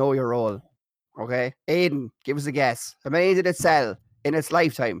 Know Your Role. Okay. Aiden, give us a guess. How many did it sell in its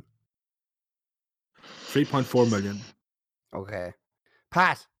lifetime? 3.4 million. Okay.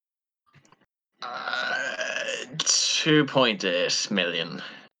 Pat. 2.8 million.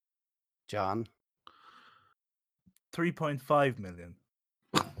 John. 3.5 million.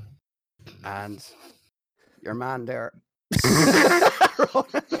 And your man there.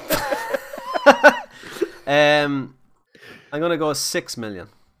 I'm gonna go 6 million.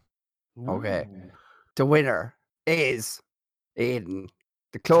 Okay. The winner is Aiden.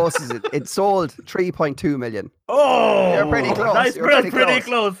 The closest it sold 3.2 million. Oh, You're pretty close. Nice, You're pretty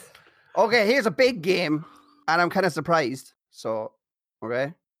close. Okay, here's a big game, and I'm kind of surprised. So,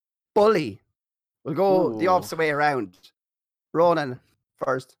 okay. Bully. We'll go the opposite way around. Ronan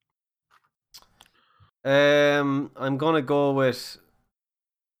first. I'm gonna go with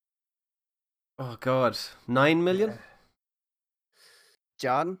 9 million.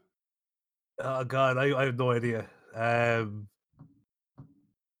 John. Oh God, I have no idea.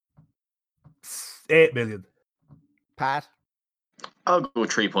 8 million. Pat. I'll go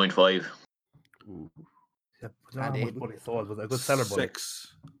 3.5. Yeah, I don't know how much money it sold, but a good seller money. 6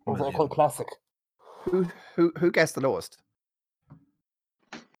 Overall classic. Who guessed the lowest?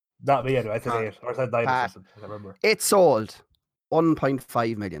 Not me anyway. I said 8 or I said 9 or Pat. something. I can't remember. It sold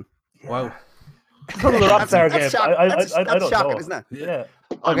 1.5 million. Wow. From the Rockstar game. That's shocking. I That's don't shocking, know. isn't it? Yeah.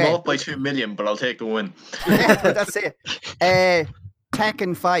 I'm Okay. up by 2 million, but I'll take the win. That's it.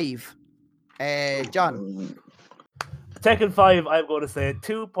 Tekken 5. John. Tekken 5, I'm going to say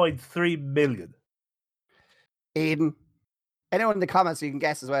 2.3 million. Aiden. Anyone in the comments, you can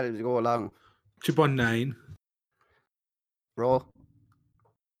guess as well as we go along. 2.9. Roll.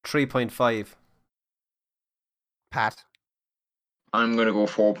 3.5. Pat. I'm going to go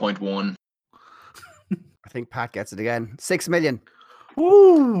 4.1. I think Pat gets it again. 6 million.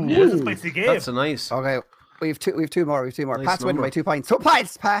 Ooh, Yeah. this is a spicy game. That's a nice. Okay. We have two more. Nice Pat's winning number. by 2 points. 2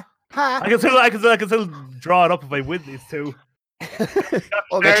 points, Pat. I can still draw it up if I win these two.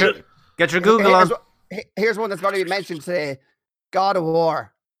 Okay. Get your Google on. Here's one that's not even mentioned today. God of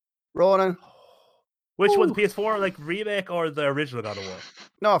War. Ronan. Which one? PS4 like remake or the original God of War?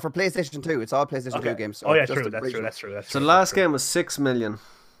 No, for PlayStation 2. It's all PlayStation 2 games. Oh yeah, just true. the original. That's true. So the last game was 6 million.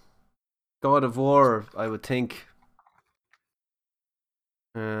 God of War, I would think.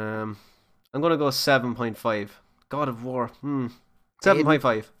 I'm gonna go 7.5. God of War.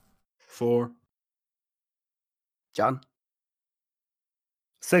 7.5. 4. John.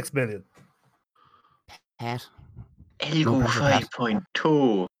 6 million. Pat. I'll go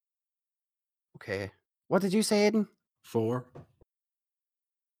 5.2. Okay. What did you say, Aiden? 4.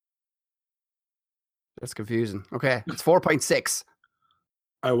 That's confusing. Okay. It's 4.6.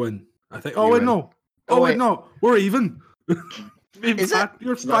 I win. I think. You Oh wait, win. no. Oh, Oh wait. wait, no. We're even. Is it?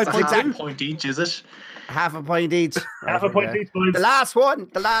 You're So that's 5.2. half a point each, is it? Half a point each. Half a point okay. each, boys. The last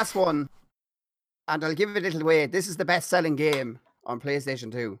one. And I'll give it a little away. This is the best selling game on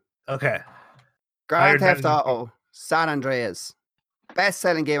PlayStation 2. Okay. Grand Theft Iron Man. Auto San Andreas. Best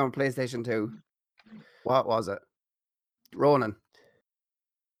selling game on PlayStation 2. What was it? Ronan.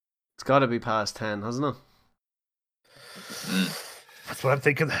 It's got to be past 10, hasn't it? That's what I'm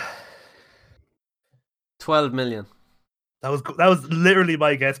thinking. 12 million. That was literally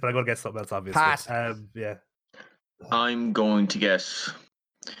my guess, but I'm going to guess something else, obviously. Pass. Yeah. I'm going to guess.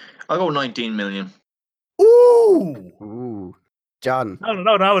 I'll go 19 million. Ooh. John.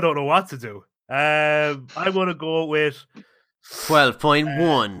 No, now I don't know what to do. I'm going to go with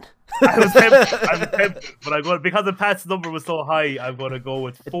 12.1. I was tempted, but I'm going because the Pat's number was so high. I'm going to go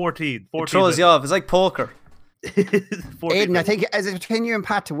with 14. It throws you off. It's like poker. Aiden, I think it's between you and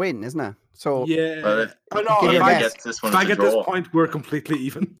Pat to win, isn't it? So yeah. If I get this one, if I get this point, we're completely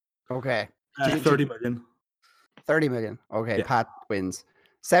even. Okay. 30 million. 30 million. Okay, Yeah. Pat wins.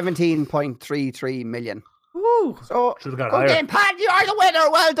 17.33 million. Woo! So, Should have got good higher. game, Pat. You are the winner.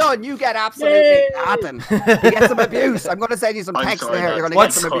 Well done. You get absolutely nothing. You get some abuse. I'm going to send you some I'm text sorry, there. You're going to get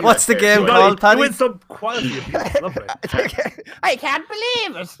What's some abuse. what's the game You called, Paddy? win some quality abuse. Lovely. I can't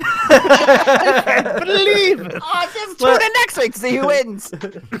believe it. I can't believe it. Oh, just tune in next week to see who wins.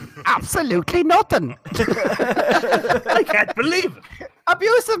 Absolutely nothing. I can't believe it.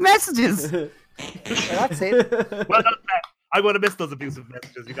 Abusive messages. That's it. Well done, Pat. I'm going to miss those abusive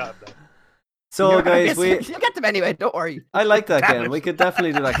messages. You got them. So, You're guys, you'll get them anyway. Don't worry. I like that Damn game. it. We could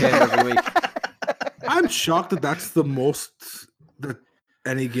definitely do that game every week. I'm shocked that that's the most that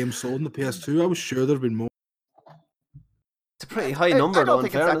any game sold in the PS2. I was sure there'd been more. It's a pretty high number, I though, don't in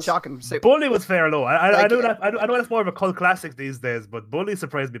think it's that fairness. shocking. So, Bully was fair low. I Like, know that. I know that's more of a cult classic these days, but Bully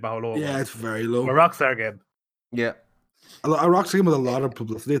surprised me by how low. Yeah, it it's very low. was. A Rockstar game. Yeah. A Rockstar game with a lot of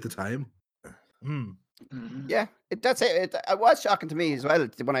publicity at the time. yeah, that's it. It was shocking to me as well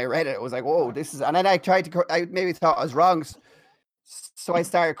when I read it. It was like, whoa, this is. And then I tried to. I maybe thought I was wrong, so I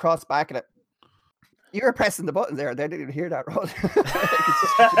started cross backing it. You were pressing the buttons there. They didn't even hear that, Rod. It's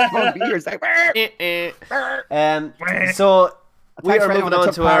just like, So we Thanks are for anyone moving that on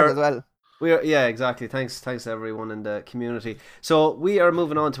took to part our. as well. Yeah, exactly. Thanks to everyone in the community. So we are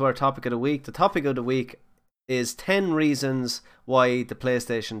moving on to our topic of the week. The topic of the week is 10 reasons why the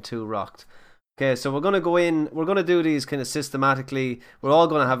PlayStation 2 rocked. Okay, so we're going to go in. We're going to do these kind of systematically. We're all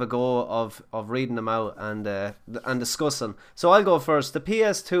going to have a go of reading them out and discussing. So I'll go first. The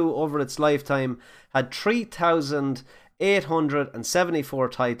PS2 over its lifetime had 3,874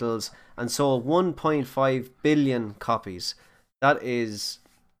 titles and sold 1.5 billion copies. That is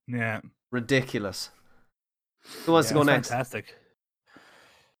ridiculous. Who wants to go next? Fantastic.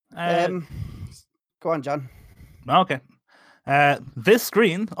 Go on, John. Okay. This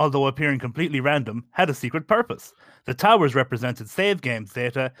screen, although appearing completely random, had a secret purpose. The towers represented save games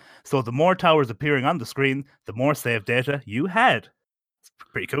data, so the more towers appearing on the screen, the more save data you had. It's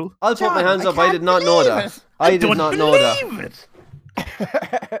pretty cool. I'll put my hands up. I did not know that. I did not know that.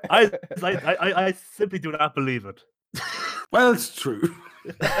 I simply do not believe it. Well, it's true.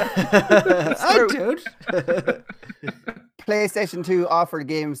 I dude. PlayStation 2 offered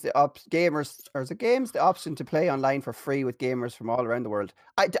gamers the option to play online for free with gamers from all around the world.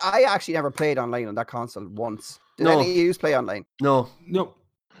 I actually never played online on that console once. Did any of you play online? No. No,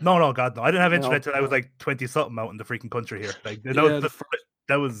 God, no. I didn't have internet till I was like 20 something out in the freaking country here. Like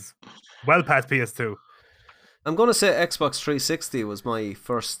that was well past PS2. I'm going to say Xbox 360 was my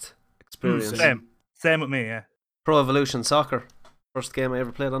first experience. Same with me, yeah. Pro Evolution Soccer. First game I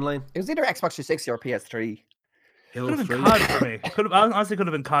ever played online. It was either Xbox 360 or PS3. Could have been COD for me. Honestly, could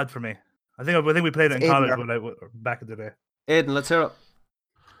have been COD for me. I think we played it in college back in the day. Aiden, let's hear it.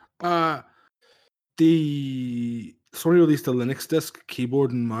 The Sony released a Linux disk,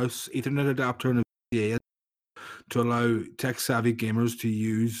 keyboard and mouse, Ethernet adapter, and a VGA to allow tech-savvy gamers to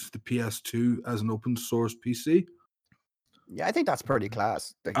use the PS2 as an open-source PC. Yeah, I think that's pretty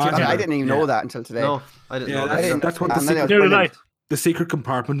class. I didn't even know that until today. No, I didn't know that. That's what the secret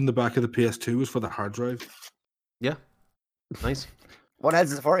compartment in the back of the PS2 was for the hard drive. Yeah, nice. What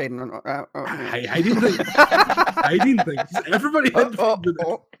else is it for, Aiden? I didn't think. Everybody had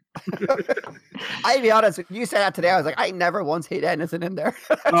I'll be honest, when you said that today, I was like, I never once hit anything in there.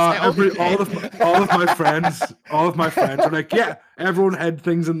 all of my friends were like, yeah, everyone had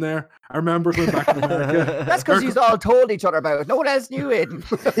things in there. I remember going back to America. That's because you all told each other about it. No one else knew it.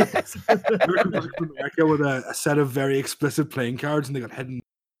 I remember back to America with a set of very explicit playing cards, and they got hidden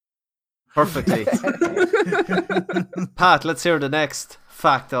perfectly. Pat, let's hear the next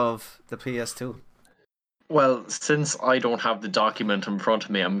fact of the PS2. Well, since I don't have the document in front of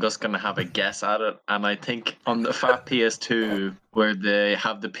me, I'm just going to have a guess at it. And I think on the fat PS2, where they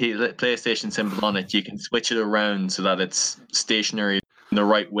have the PlayStation symbol on it, you can switch it around so that it's stationary in the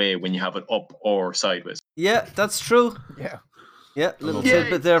right way when you have it up or sideways. Yeah, that's true. Yeah. Yeah, little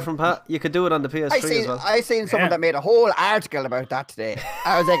tidbit there from Pat. You could do it on the PS3 as well. I seen someone that made a whole article about that today.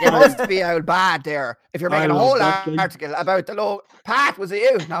 I was like, it must be how bad there. If you're making a whole article about the logo. Pat, was it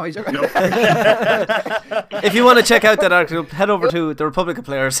you? No, he's joking. If you want to check out that article, head over to the Republic of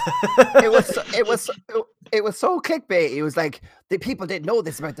Players. It was so clickbait. It was like the people didn't know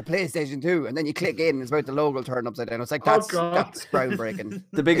this about the PlayStation 2, and then you click in and it's about the logo turn upside down. It's like that's groundbreaking.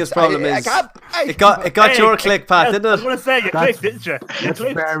 The biggest problem is it got your click, Pat, didn't it? I was gonna say you clicked, didn't you? It's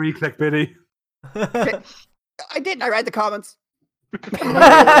very clickbaity. I didn't. I read the comments.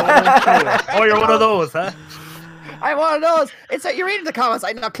 Oh, you're one of those, huh? I'm one of those. It's like you're reading the comments.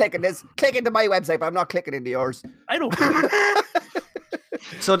 I'm not clicking this. Click into my website, but I'm not clicking into yours. I don't.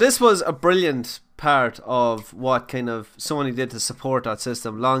 So this was a brilliant part of what kind of Sony did to support that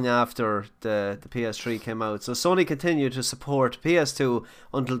system long after the PS3 came out. So Sony continued to support PS2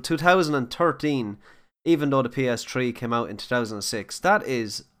 until 2013, even though the PS3 came out in 2006. That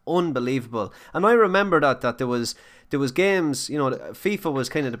is unbelievable. And I remember that there was games, you know, FIFA was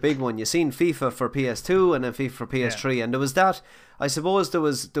kind of the big one. You seen FIFA for PS2 and then FIFA for PS3, and there was that. I suppose there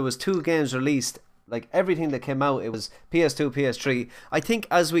was 2 games released. Like everything that came out, it was PS2, PS3. I think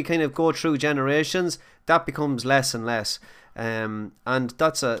as we kind of go through generations, that becomes less and less. And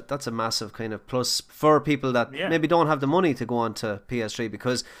that's a massive kind of plus for people that maybe don't have the money to go on to PS3,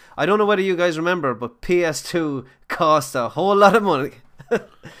 because I don't know whether you guys remember, but PS2 cost a whole lot of money.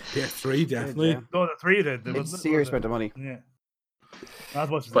 PS3 definitely. No, the 3 did. It's serious amount of money. Yeah. Not as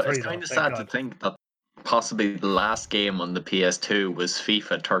much as But the 3, it's kind of sad to think that possibly the last game on the PS2 was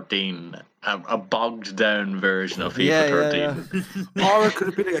FIFA 13, a bogged down version of FIFA 13. Or it could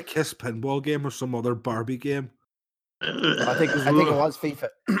have been like a Kiss pinball game or some other Barbie game. I think it was FIFA.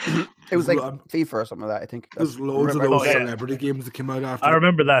 It was like FIFA or something like that. I think there's loads of those celebrity games that came out after. I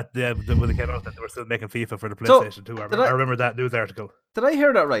remember that when they came out that they were still making FIFA for the PlayStation 2. I remember that news article. Did I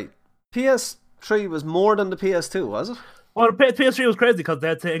hear that right? PS3 was more than the PS2, was it? Well, the PS3 was crazy because they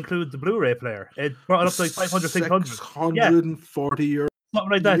had to include the Blu-ray player. It brought it up to like 500, 600. 640 euros.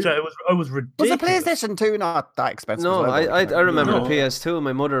 Something like that. It was ridiculous. Was the PlayStation 2 not that expensive? No, I remember the PS2.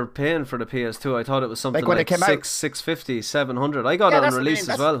 My mother paying for the PS2. I thought it was something like 650, 700. I got it on release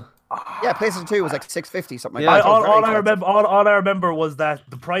as well. Yeah, PlayStation 2 was like 650, something like that. All I remember was that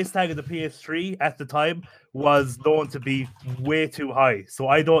the price tag of the PS3 at the time was known to be way too high. So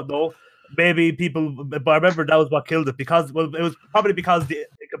I don't know. Maybe people, but I remember that was what killed it, because it was probably because in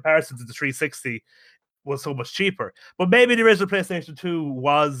comparison to the 360 was so much cheaper. But maybe the original PlayStation 2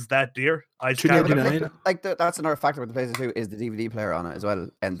 was that dear. That's another factor with the PlayStation 2 is the DVD player on it as well,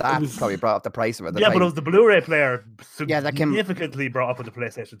 and that probably brought up the price of it. But it was the Blu-ray player significantly brought up with the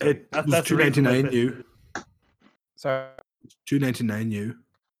PlayStation 2. That's $299 new. Sorry, $299 new.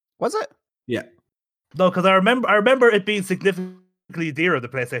 Was it? Yeah. No, because I remember it being significantly dearer the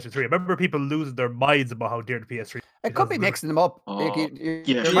PlayStation 3. I remember people losing their minds about how dear the PS3. It could be mixing them up. You're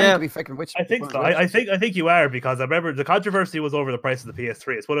to be thinking which. I think so. I think you are, because I remember the controversy was over the price of the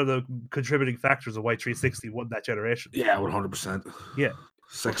PS3. It's one of the contributing factors of why 360 won that generation. Yeah, 100%. Yeah,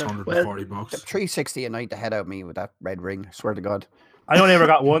 $640. The 360 annoyed the head out of me with that red ring. I swear to God. I only ever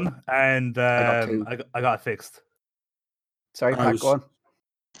got one, and I got it fixed. Sorry, Pat, go on.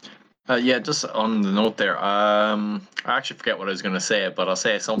 Yeah, just on the note there, I actually forget what I was going to say, but I'll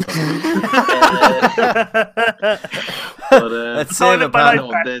say something. Let's say the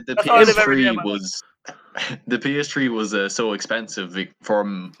PS3 was so expensive for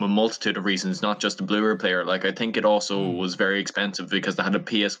a multitude of reasons, not just the Blu-ray player. Like, I think it also was very expensive because they had a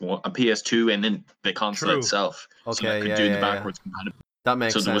PS2, and then the console itself, so they could do the backwards compatibility. That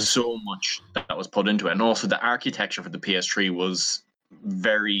makes sense. So there was so much that was put into it, and also the architecture for the PS3 was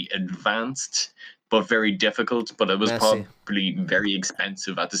very advanced but very difficult, but it was probably very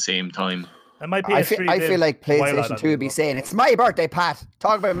expensive at the same time. And my PS3 I feel like PlayStation 2 would be saying, it's my birthday, Pat,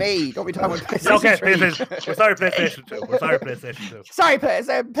 talk about me, don't be talking about PlayStation 3. We're sorry, PlayStation 2. We're sorry, PlayStation 2. Sorry,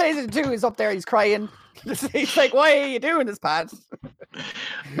 PlayStation 2 is up there, he's crying. He's like, why are you doing this, Pat?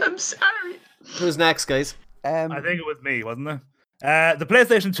 I'm sorry. Who's next, guys? I think it was me, wasn't it? The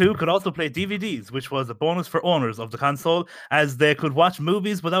PlayStation 2 could also play DVDs, which was a bonus for owners of the console, as they could watch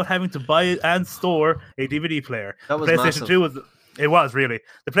movies without having to buy and store a DVD player. That was PlayStation massive. 2 was. It was really.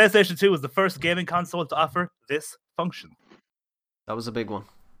 The PlayStation 2 was the first gaming console to offer this function. That was a big one.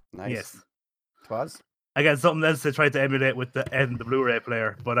 Nice. Yes. It was. Again, something else they tried to emulate with the Blu-ray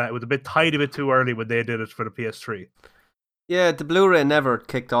player, but it was tiny bit too early when they did it for the PS3. Yeah, the Blu-ray never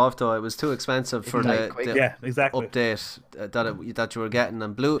kicked off though. It was too expensive for the update that you were getting.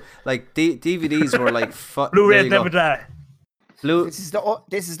 And DVDs were like Blu-ray never die. This is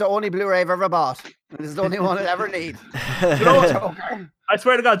the only Blu-ray I've ever bought. This is the only one I ever need. You know what? I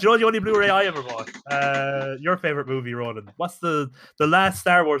swear to God, you know the only Blu-ray I ever bought? Your favorite movie, Ronan. What's the last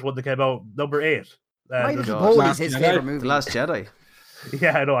Star Wars one that came out? Number 8. My Little Pony is his favorite movie. The Last Jedi.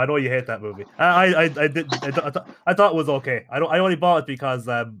 Yeah, I know you hate that movie. I thought it was okay. I only bought it because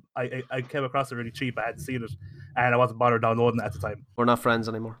I came across it really cheap. I hadn't seen it, and I wasn't bothered downloading it at the time. We're not friends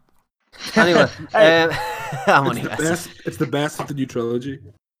anymore. Anyway, it's the best of the new trilogy.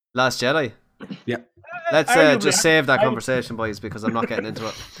 Last Jedi. Yeah. Let's just save that conversation, boys, because I'm not getting into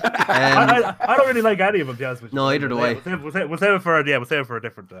it. I don't really like any of them, to be honest with you. No, either do I. We'll save it for a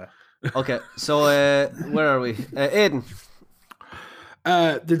different. Okay, so where are we, Aiden?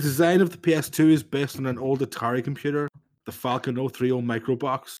 The design of the PS2 is based on an old Atari computer, the Falcon 030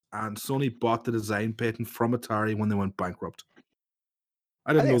 Microbox, and Sony bought the design patent from Atari when they went bankrupt.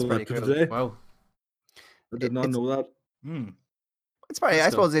 I didn't know that today. Wow. I did not know that. It's probably, I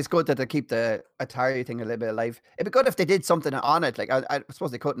suppose it's good that they keep the Atari thing a little bit alive. It'd be good if they did something on it. Like I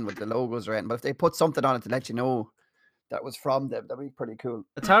suppose they couldn't with the logos or anything, but if they put something on it to let you know that was from them, that'd be pretty cool.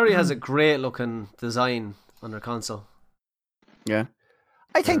 Atari has a great looking design on their console. Yeah.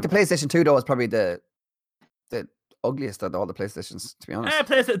 I think the PlayStation 2 though is probably the ugliest of all the PlayStations, to be honest.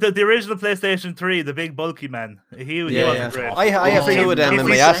 The original PlayStation 3, the big bulky man. He wasn't great. I have two of them in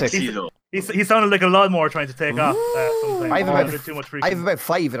my attic. He sounded like a lawnmower trying to take off. I have about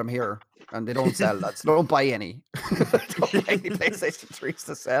 5 of them here, and they don't sell. They don't buy any. Don't buy any PlayStation 3s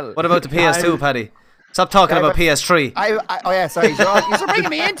to sell. What about the PS2, Paddy? Stop talking about PS3. Oh yeah, sorry. You're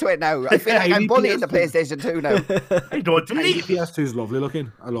bringing me into it now. I feel like I'm bullying the PlayStation 2 now. I don't. The PS2 is lovely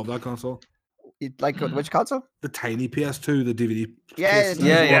looking. I love that console. You like which console? The tiny PS2, the DVD. Yeah.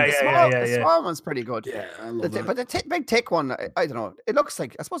 The small one's pretty good. Yeah, I love that. But the big thick one, I don't know. I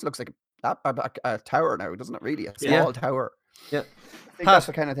suppose it looks like a tower now, doesn't it? Really, a small tower. Yeah. I think that's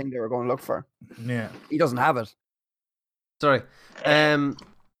the kind of thing they were going to look for. Yeah. He doesn't have it. Sorry.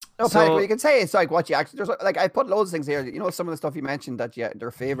 No, Paddy, you can say it's like what you actually. There's like I put loads of things here. You know, some of the stuff you mentioned that their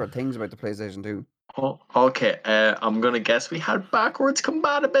favorite things about the PlayStation 2. Oh, okay. I'm gonna guess we had backwards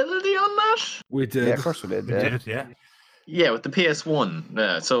compatibility on that. We did. Yeah, of course we did. Yeah. Yeah, with the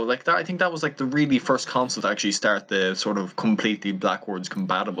PS1. So like that, I think that was like the really first console to actually start the sort of completely backwards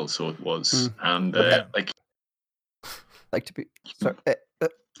compatible. So it was, and like to be. Sorry,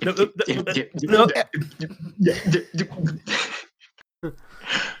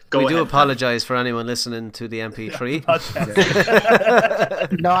 We do apologize for anyone listening to the MP3.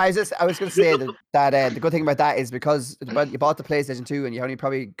 No, I was going to say that the good thing about that is because you bought the PlayStation 2 and you only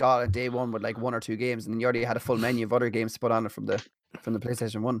probably got a day one with like 1 or 2 games, and you already had a full menu of other games to put on it from the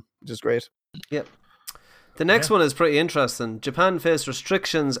PlayStation 1, which is great. Yep. The next one is pretty interesting. Japan faced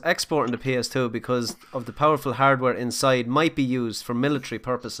restrictions exporting the PS2 because of the powerful hardware inside might be used for military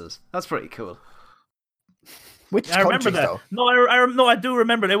purposes. That's pretty cool. Which I remember that. Though? No, I do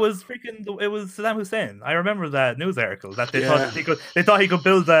remember. It was Saddam Hussein. I remember that news article that they thought he could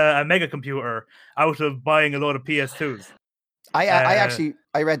build a mega computer out of buying a load of PS2s. I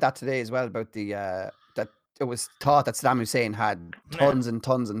read that today as well about the that it was thought that Saddam Hussein had tons and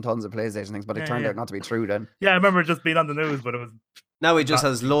tons and tons of PlayStation things, but it turned out not to be true then. Yeah, I remember it just being on the news, but it was. Now he just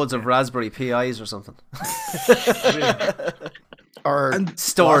has loads of Raspberry Pis or something. Or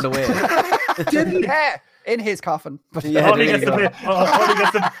stored away. In his coffin. But all he gets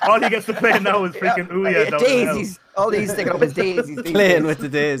to play now is freaking Ouya. Daisies. All he's sticking up his daisies. Playing with the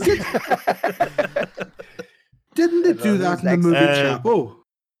daisies. Didn't they do that in the movie Chapo?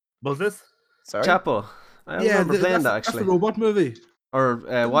 Was this? Sorry? Chapo. I remember playing that actually. That's the robot movie. Or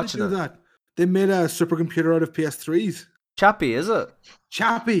watching it. That? They made a supercomputer out of PS3s. Chappie, is it?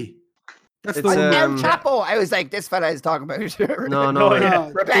 Chappie. That's It's, the one. Chapo. I was like, this fella is talking about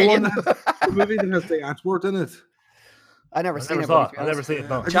No. Rebellion. The movie that has the Antwoord in it. I never seen it. I never seen it.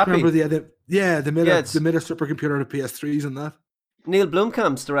 No. I just remember they made a it's- supercomputer out of PS3s and that. Neil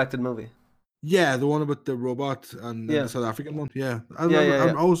Blomkamp's directed movie. Yeah, the one about the robot and the South African one. Yeah,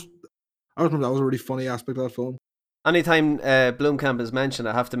 I always remember that was a really funny aspect of that film. Anytime Blomkamp is mentioned,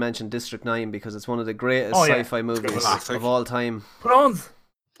 I have to mention District 9 because it's one of the greatest sci-fi movies of all time. Prawns.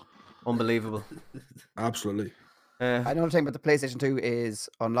 Unbelievable. Absolutely. Another thing about the PlayStation 2 is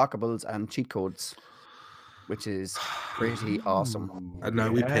unlockables and cheat codes, which is pretty awesome. And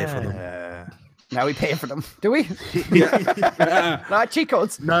now we pay for them. Now we pay for them, do we? Yeah. Not cheat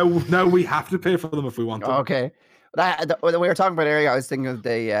codes. No, we have to pay for them if we want them. Okay. When we were talking about earlier, I was thinking of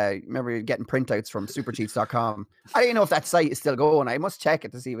remember getting printouts from supercheats.com. I don't even know if that site is still going. I must check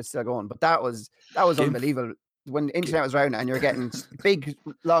it to see if it's still going. But that was unbelievable. When the internet was around and you're getting big,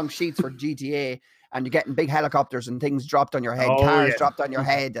 long sheets for GTA and you're getting big helicopters and things dropped on your head, cars dropped on your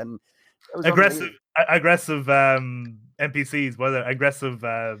head. And aggressive NPCs, whether aggressive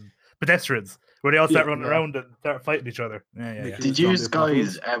pedestrians, where they all start running around and start fighting each other. Yeah. Did you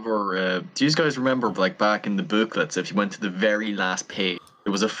guys ever? Do you guys remember, like back in the booklets, if you went to the very last page,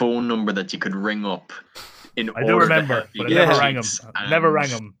 there was a phone number that you could ring up. I do remember, but I never rang him. Never rang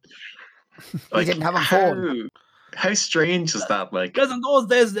him. Like, he didn't have a phone. How strange is that? Like, because in those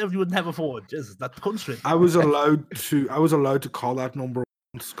days you wouldn't have a phone. Jesus, that's the country. I was allowed to call that number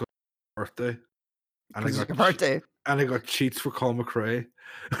once for my birthday, and I got cheats for Colin McRae.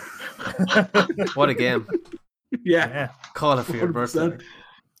 What a game! Yeah. Call it for your birthday.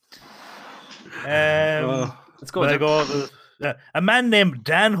 Let's go. A man named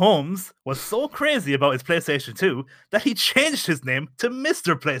Dan Holmes was so crazy about his PlayStation 2 that he changed his name to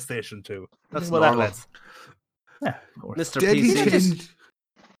Mr. PlayStation 2. That's what that means. Yeah, of course. Mr. PC.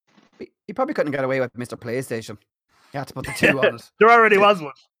 He probably couldn't get away with Mr. PlayStation. You had to put the 2 on it. There already was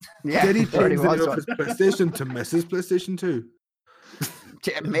one. Yeah, did he change his PlayStation to Mrs. PlayStation 2?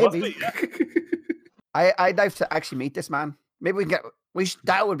 Maybe. I'd like to actually meet this man. Maybe we can get.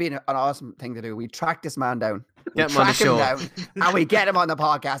 That would be an awesome thing to do. We track this man down. Get him on the show. And we get him on the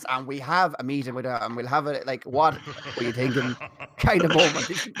podcast, and we have a meeting with him, and we'll have it like, what were you thinking? Kind of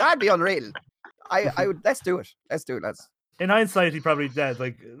moment. That'd be unreal. I would. Let's do it. Let's. In hindsight, he probably did.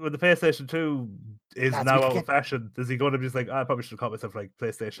 Like when the PlayStation 2 is now out of fashion, is he going to be just like, I probably should have called myself like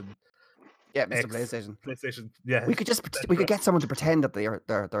PlayStation? Yeah, Mr. PlayStation. PlayStation. Yeah. We could get someone to pretend that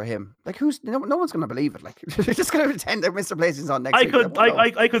they're him. Like no one's gonna believe it. Like they're just gonna pretend that Mr. PlayStation's on next week.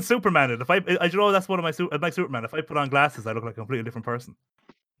 I could Superman it. If I that's one of my Superman. If I put on glasses, I look like a completely different person.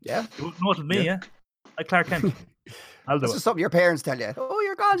 Yeah. You wouldn't know it was me, yeah. Like Clark Kent. I'll do This it. is something your parents tell you. Oh,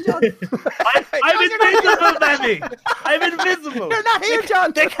 you're gone, John. I'm invisible, Daddy. I'm invisible. You're not here,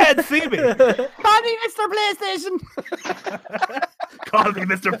 John. They can't see me. Call me Mr. PlayStation. Call me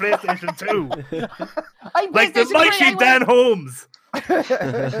Mr. PlayStation 2. I'm like the mighty Dan Holmes.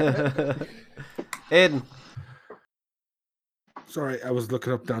 Aiden. Sorry, I was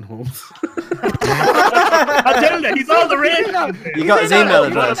looking up Dan Holmes. I'm telling you, he's all the rage. You got his email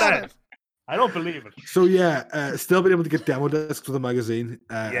address. I don't believe it. So yeah, still been able to get demo discs for the magazine.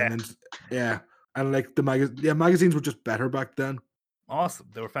 And like the magazines were just better back then. Awesome,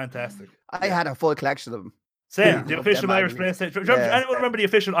 they were fantastic. I had a full collection of them. Same, the official Irish PlayStation. Anyone remember the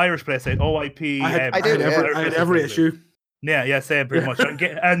official Irish PlayStation? OIP. I had every issue. Yeah, same, pretty much.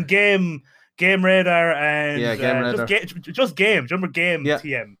 and Game Radar and Game Radar. Just Game. Do you remember Game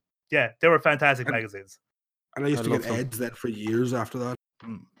TM? Yeah, they were fantastic magazines. And I used to get Edge then for years after that.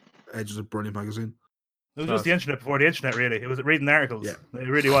 Edge is a brilliant magazine. It was just the internet before the internet, really. It was reading articles. Yeah. It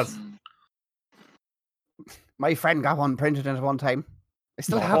really was. My friend got one printed in at one time. I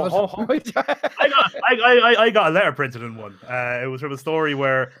still have it. I got a letter printed in one. It was from a story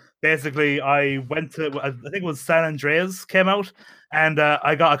where basically I went to, I think it was San Andreas came out, and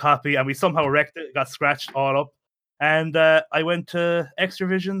I got a copy, and we somehow wrecked it, got scratched all up. And I went to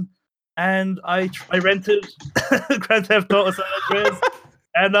Extravision, and I rented Grand Theft Auto San Andreas.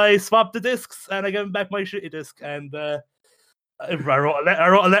 And I swapped the discs, and I gave him back my shitty disc. And I wrote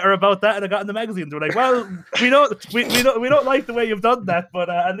a letter about that, and I got in the magazine. They were like, "Well, we don't like the way you've done that, but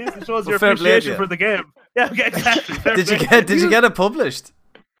at least it shows your appreciation for the game." Yeah, exactly. Did you get it published?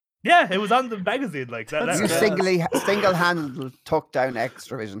 Yeah, it was on the magazine like that. You single-handedly took down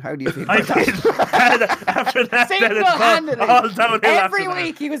Extravision. How do you feel about that? After that, single-handedly. Every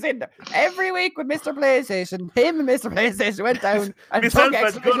week he was in there. Every week with Mr. PlayStation, him and Mr. PlayStation went down and took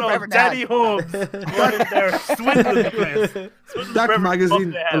Extravision forever. Danny Holmes went in there swindling the place. That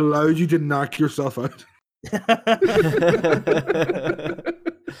magazine allowed you to knock yourself out.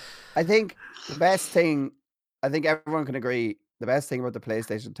 I think the best thing, I think everyone can agree, the best thing about the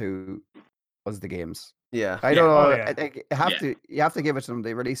PlayStation 2 was the games. Yeah, I don't know. I think you have to give it to them.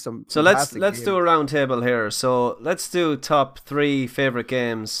 They released some. So let's do a round table here. So let's do top 3 favorite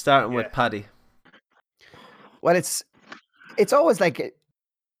games, starting with Paddy. Well, it's always like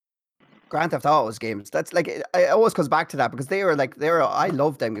Grand Theft Auto's games. That's like it always comes back to that because they were I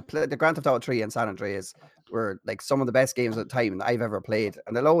loved them. The Grand Theft Auto 3 and San Andreas were like some of the best games at the time I've ever played,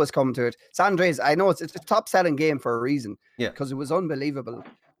 and they'll always come to it. San Andreas, I know it's a top selling game for a reason. Yeah, because it was unbelievable.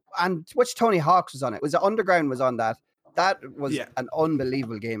 And which Tony Hawk's was on it? Was it Underground was on that? That was an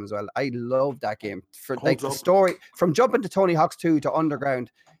unbelievable game as well. I loved that game. For like the story from jumping to Tony Hawk's 2 to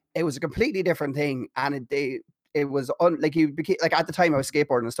Underground, it was a completely different thing, and it was like you became like at the time I was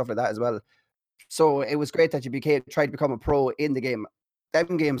skateboarding and stuff like that as well. So it was great that you tried to become a pro in the game.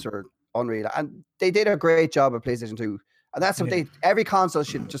 Them games were unreal, and they did a great job at PlayStation 2. And that's what every console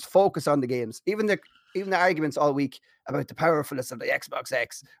should just focus on the games. Even even the arguments all week about the powerfulness of the Xbox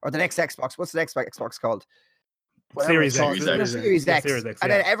X or the next Xbox. What's the next Xbox called? Series X. Series X.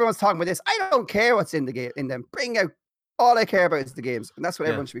 And then everyone's talking about this. I don't care what's in the game in them. Bring out. All I care about is the games, and that's what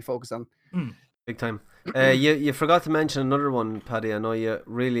everyone should be focused on. Big time. You forgot to mention another one, Paddy. I know you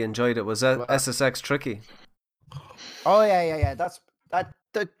really enjoyed it. Was that SSX Tricky? Oh yeah. That's that.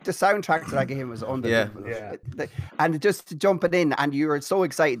 The soundtrack to that game was unbelievable. Yeah. And just to jump it in, and you were so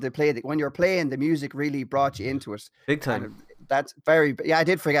excited to play it. When you were playing, the music really brought you into it. Big time. And that's very. Yeah, I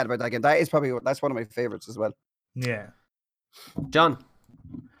did forget about that game. That's one of my favorites as well. Yeah. John.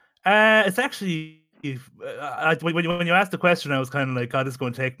 It's actually. When you asked the question, I was kind of like, "God, it's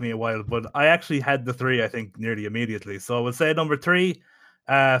going to take me a while," but I actually had the 3, I think, nearly immediately. So I would say number 3,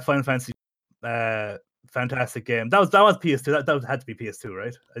 Final Fantasy, fantastic game. That was PS2. That had to be PS2,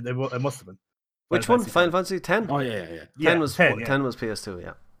 right? It must have been. Which one? Final Fantasy 10? Oh yeah. 10 was PS2.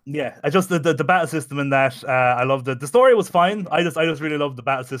 Yeah. Yeah, I just the battle system in that. I loved it. The story was fine. I just really loved the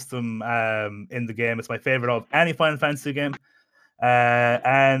battle system in the game. It's my favorite of any Final Fantasy game.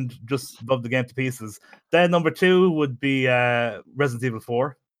 And just love the game to pieces. Then number 2 would be Resident Evil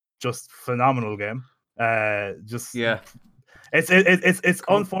 4, just phenomenal game. It's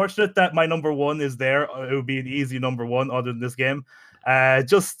unfortunate that my number 1 is there. It would be an easy number 1 other than this game. I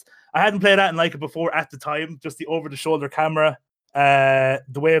hadn't played that and like it before at the time. Just the over the shoulder camera,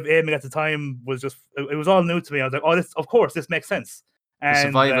 the way of aiming at the time was just it was all new to me. I was like, oh, this makes sense. And the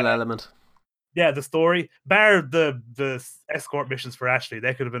survival element. Yeah, the story, bar the escort missions for Ashley,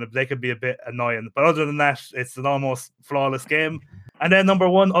 they could be a bit annoying. But other than that, it's an almost flawless game. And then number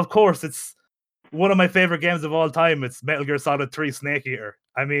 1, of course, it's one of my favorite games of all time. It's Metal Gear Solid 3 Snake Eater.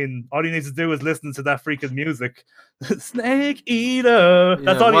 I mean, all you need to do is listen to that freaking music. Snake Eater.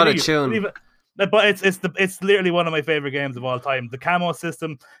 That's all you need. Tune. But it's literally one of my favorite games of all time. The camo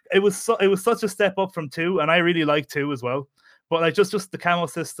system, it was such a step up from 2, and I really like 2 as well. But like just the camo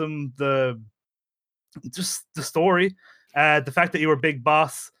system, the story, the fact that you were big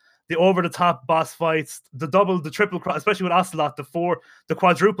boss, the over the top boss fights, the triple cross, especially with Ocelot, the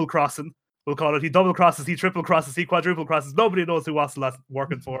quadruple crossing, we'll call it. He double crosses, he triple crosses, he quadruple crosses. Nobody knows who Ocelot's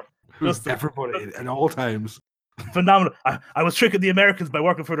working for. Just everybody at all times. Phenomenal. I was tricking the Americans by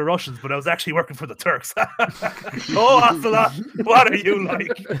working for the Russians, but I was actually working for the Turks. Oh, Ocelot, what are you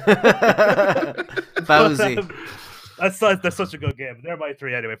like? Bowsy. That's such a good game. They're my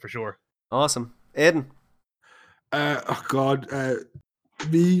 3 anyway, for sure. Awesome. Aiden.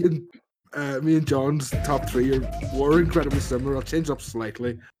 Me and John's top 3 were incredibly similar. I'll change up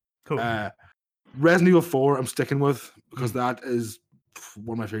slightly. Cool. Resident Evil 4 I'm sticking with because that is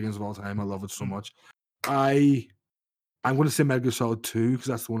one of my favorite games of all time. I love it so much. I'm going to say Metal Gear Solid 2 because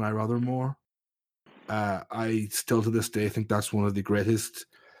that's the one I rather more. I still to this day think that's one of the greatest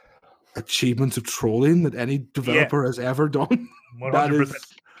achievements of trolling that any developer has ever done. 100%.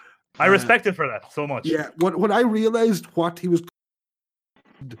 I respect it for that so much. Yeah, when I realized what he was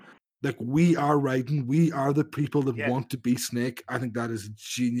like, we are the people that want to be Snake. I think that is a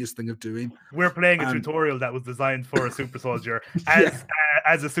genius thing of doing. We're playing a tutorial that was designed for a super soldier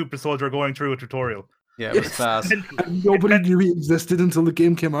as a super soldier going through a tutorial. Yeah, it was fast. And nobody knew he existed until the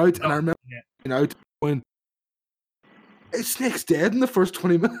game came out. And I remember going, Snake's dead in the first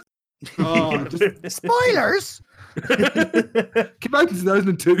 20 minutes. Oh, Spoilers! Came out in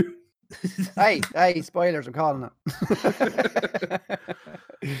 2002. Hey, spoilers, I'm calling it.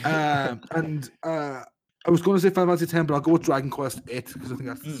 I was going to say Final Fantasy X, but I'll go with Dragon Quest VIII because I think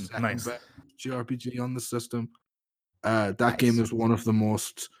that's the second nice. best JRPG on the system. That game is one of the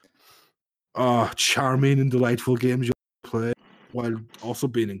most charming and delightful games you'll play, while also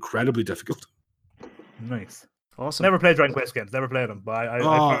being incredibly difficult. Nice. Awesome. Never played Dragon Quest games. Never played them, but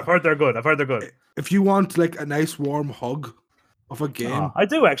I've heard they're good. If you want like a nice warm hug of a game, I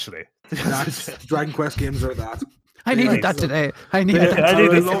do actually. Dragon Quest games are that. I needed that today. I needed that. I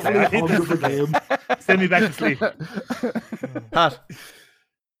needed lovely hug of a game. Send me back to sleep. Pat.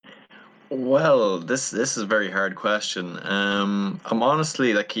 Well, this is a very hard question. I'm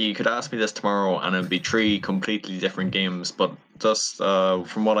honestly like, you could ask me this tomorrow and it'd be 3 completely different games, but just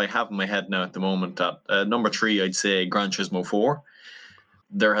from what I have in my head now at the moment, at number 3 I'd say Gran Turismo 4.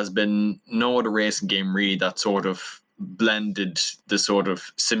 There has been no other racing game really that sort of blended the sort of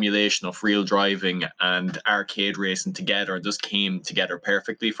simulation of real driving and arcade racing together. It just came together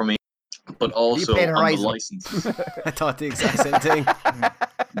perfectly for me. But also on the license. I thought the exact same thing.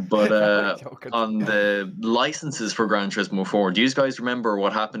 But on the licenses for Gran Turismo 4, do you guys remember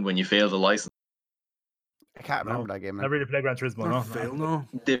what happened when you failed a license? I can't remember that game. I really played Gran Turismo. No.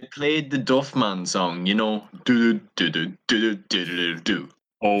 They played the Duffman song, you know, do do do do do do do do.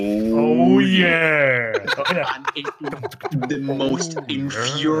 Oh yeah. And the most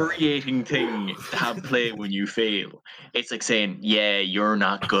infuriating thing to have play when you fail. It's like saying, yeah, you're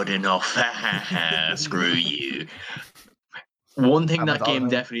not good enough. Screw you. One thing that game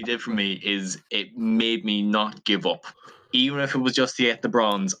definitely did for me is it made me not give up. Even if it was just to get the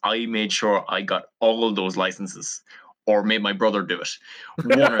bronze, I made sure I got all those licenses. Or made my brother do it.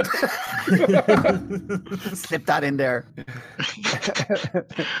 One or slip that in there.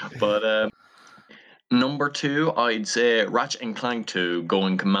 But number 2, I'd say Ratchet and Clank 2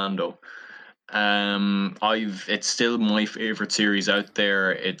 Going Commando. It's still my favorite series out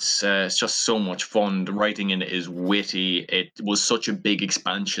there. It's just so much fun. The writing in it is witty. It was such a big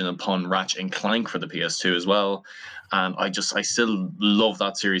expansion upon Ratchet and Clank for the PS2 as well. And I still love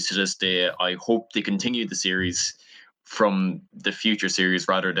that series to this day. I hope they continue the series from the future series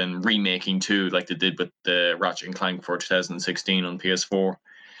rather than remaking 2 like they did with the Ratchet and Clank for 2016 on PS4.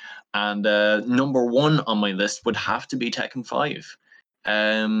 And number 1 on my list would have to be Tekken 5.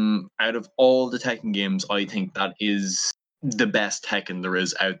 Out of all the Tekken games, I think that is the best Tekken there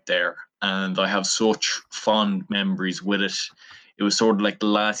is out there, and I have such fond memories with it. It was sort of like the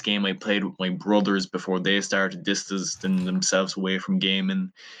last game I played with my brothers before they started distancing themselves away from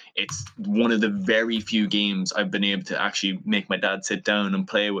gaming. It's one of the very few games I've been able to actually make my dad sit down and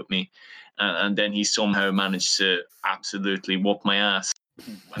play with me, and then he somehow managed to absolutely whoop my ass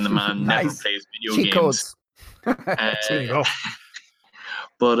when the man never plays video games.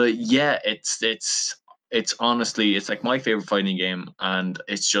 But yeah, it's honestly, it's like my favorite fighting game, and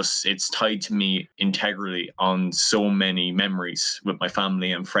it's tied to me integrally on so many memories with my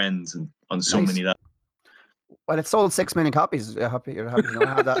family and friends, and on so many levels. Well, it sold 6 million copies. You're happy to know.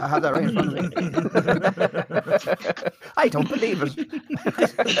 I have that right in front of me. I don't believe it.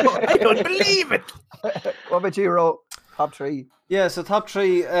 I don't believe it. What about you, Ro? Top 3. Yeah, so top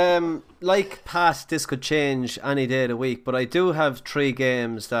 3. Like Pat, this could change any day of the week, but I do have 3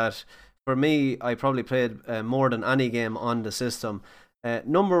 games that, for me, I probably played more than any game on the system.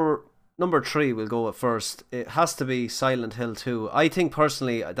 Number 3 we'll go with first. It has to be Silent Hill 2. I think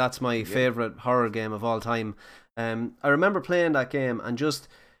personally that's my favourite horror game of all time. I remember playing that game and just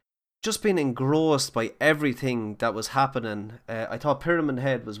being engrossed by everything that was happening. I thought Pyramid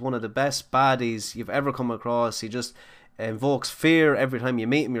Head was one of the best baddies you've ever come across. He just invokes fear every time you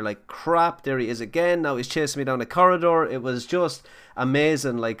meet him. You're like, crap, there he is again. Now he's chasing me down the corridor. It was just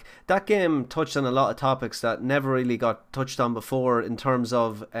amazing. Like, that game touched on a lot of topics that never really got touched on before, in terms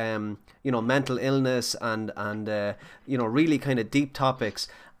of mental illness and really kind of deep topics.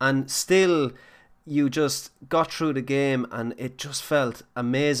 And still, you just got through the game, and it just felt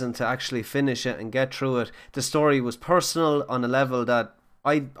amazing to actually finish it and get through it. The story was personal on a level that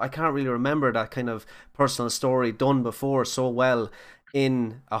I can't really remember that kind of personal story done before so well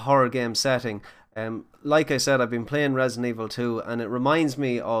in a horror game setting. Like I said, I've been playing Resident Evil 2, and it reminds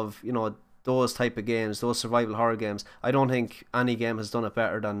me of those type of games, those survival horror games. I don't think any game has done it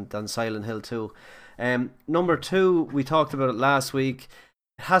better than Silent Hill 2. Number 2, we talked about it last week.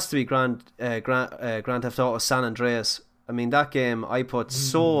 It has to be Grand Theft Auto San Andreas. I mean, that game, I put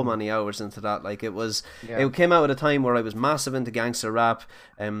so many hours into that. Like, it came out at a time where I was massive into gangster rap.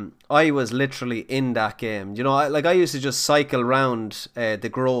 I was literally in that game. I used to just cycle around the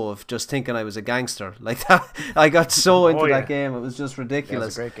Grove just thinking I was a gangster. Like that, I got so into that game. It was just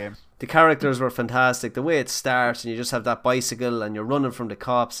ridiculous. Yeah, it was a great game. The characters were fantastic. The way it starts, and you just have that bicycle, and you're running from the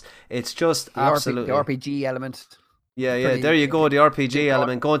cops. It's just absolutely the RPG element. Yeah. There you go. The RPG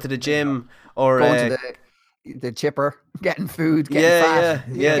element. Going to the gym, or going to the chipper, getting food, getting fat,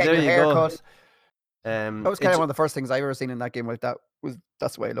 getting there your you haircut. That was kind of one of the first things I've ever seen in that game. Like that's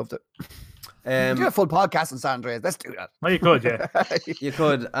the way I loved it. Do a full podcast on San Andreas. Let's do that. Oh, you could, yeah. You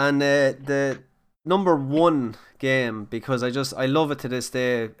could. And the number 1 game, because I love it to this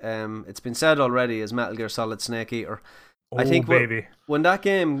day. It's been said already, is Metal Gear Solid Snake Eater. I think when that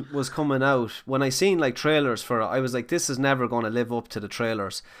game was coming out, when I seen like trailers for it, I was like, this is never going to live up to the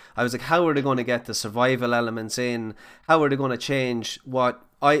trailers. I was like, how are they going to get the survival elements in? How are they going to change what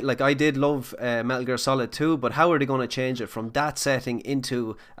I did love Metal Gear Solid 2, but how are they going to change it from that setting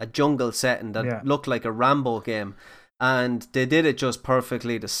into a jungle setting that looked like a Rambo game? And they did it just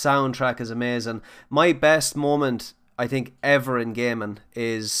perfectly. The soundtrack is amazing. My best moment, I think, ever in gaming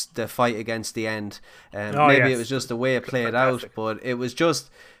is the fight against the end. It was just the way it played out, but it was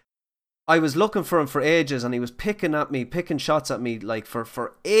just, I was looking for him for ages, and he was picking shots at me like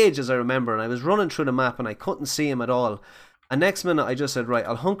for ages, I remember, and I was running through the map and I couldn't see him at all. And next minute, I just said, right,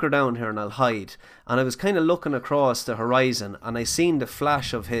 I'll hunker down here and I'll hide. And I was kind of looking across the horizon, and I seen the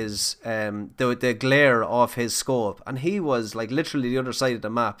flash of his, the glare of his scope. And he was like literally the other side of the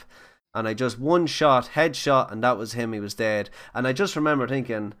map. And I just one shot, headshot, and that was him. He was dead. And I just remember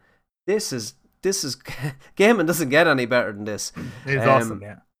thinking, this is gaming doesn't get any better than this. It's awesome,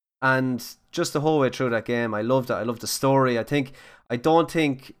 yeah. And just the whole way through that game, I loved it. I loved the story. I don't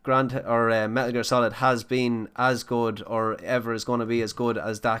think Metal Gear Solid has been as good or ever is going to be as good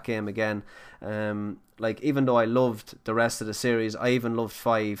as that game again. Like, even though I loved the rest of the series, I even loved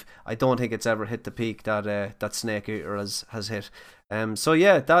 5. I don't think it's ever hit the peak that Snake Eater has hit. So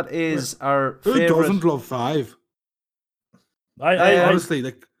yeah, that is our favorite. Who doesn't love 5? I honestly,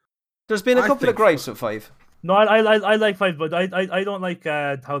 like, there's been a couple of gripes with 5. No, I like 5, but I don't like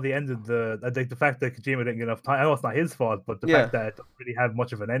how they ended the fact that Kojima didn't get enough time. I know it's not his fault, but the fact that it doesn't really have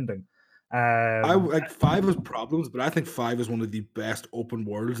much of an ending. I like 5 has problems, but I think 5 is one of the best open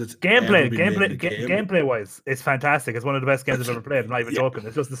worlds. It's gameplay wise, it's fantastic. It's one of the best games I've ever played. I'm not even joking.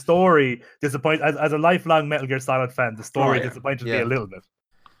 It's just the story disappointed. As a lifelong Metal Gear Solid fan, the story disappointed me a little bit.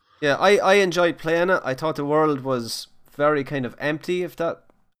 Yeah, I enjoyed playing it. I thought the world was very kind of empty, if that.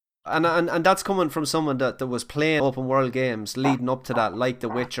 And that's coming from someone that was playing open world games leading up to that, like The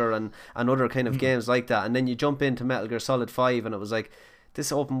Witcher and other kind of games like that. And then you jump into Metal Gear Solid 5 and it was like,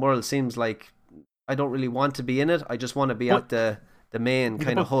 this open world seems like I don't really want to be in it. I just want to be at the main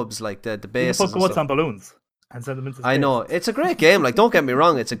kind of hubs, like the bases. You put what's on balloons and send them into space. I know. It's a great game. Like, don't get me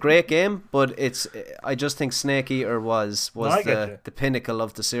wrong, it's a great game, but I just think Snake Eater was the pinnacle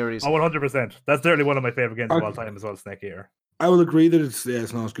of the series. Oh, 100%. That's certainly one of my favorite games of all time as well, Snake Eater. I will agree that it's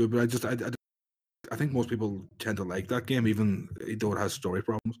not as good, but I think most people tend to like that game, even though it has story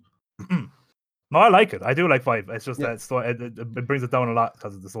problems. No, I like it. I do like 5. It's just that it brings it down a lot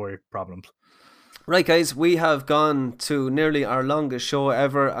because of the story problems. Right, guys, we have gone to nearly our longest show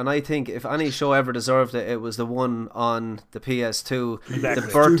ever, and I think if any show ever deserved it, it was the one on the PS2. Exactly.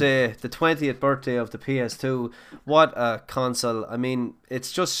 The 20th birthday of the PS2. What a console. I mean,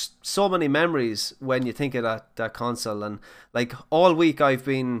 it's just so many memories when you think of that console. And like all week I've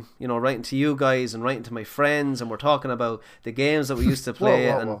been, writing to you guys and writing to my friends, and we're talking about the games that we used to play.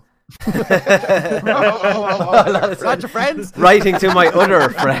 Whoa. Not your friends? Writing to my other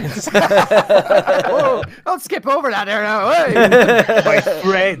friends. Whoa, don't skip over that there now. Hey. My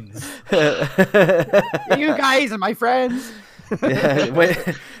friends. You guys and my friends.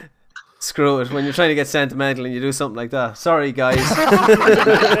 Screw it. When you're trying to get sentimental and you do something like that. Sorry, guys.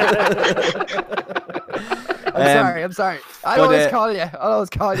 I'm sorry. I'll always call you.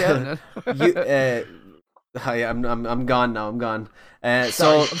 Hi, I'm gone now. I'm gone. I'm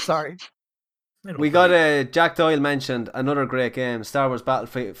sorry. We got Jack Doyle mentioned another great game, Star Wars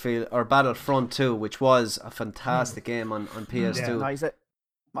Battlefront 2, which was a fantastic game on PS2. Yeah. No, is it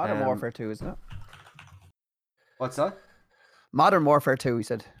Modern Warfare 2, isn't it? What's that? Modern Warfare 2, he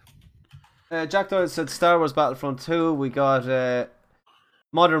said. Jack Doyle said Star Wars Battlefront 2. We got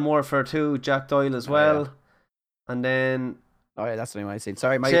Modern Warfare 2, Jack Doyle as well. And then... Oh yeah, that's the name I seen.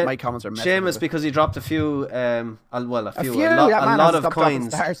 Sorry, my comments are messing. Seamus, because he dropped a lot of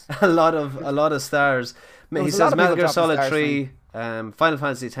coins, a lot of stars. He says Metal Gear Solid 3, Final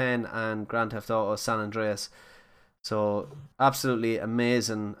Fantasy X, and Grand Theft Auto San Andreas. So absolutely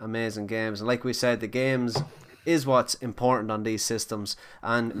amazing games. And like we said, the games is what's important on these systems,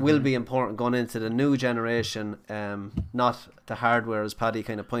 and will be important going into the new generation, not the hardware, as Paddy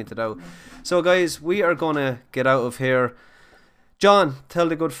kind of pointed out. So guys, we are going to get out of here. John, tell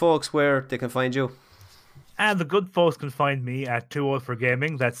the good folks where they can find you. And the good folks can find me at Too Old for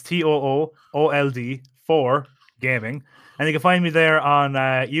Gaming. That's TOOOLD for Gaming. And you can find me there on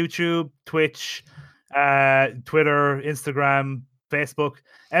YouTube, Twitch, Twitter, Instagram, Facebook,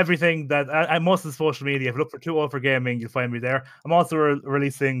 everything that most of the social media. If you look for Too Old for Gaming, you'll find me there. I'm also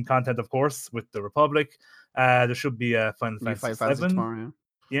releasing content, of course, with the Republic. There should be a Final Fantasy 7 tomorrow.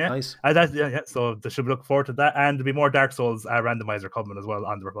 Yeah, nice. So they should look forward to that, and there'll be more Dark Souls randomizer coming as well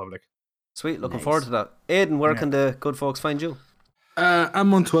on the Republic. Sweet, looking forward to that. Aidan, where can the good folks find you?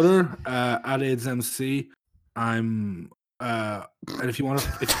 I'm on Twitter at AidsMC. I'm and if you want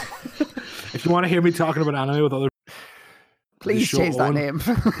to hear me talking about anime with other, please change that name.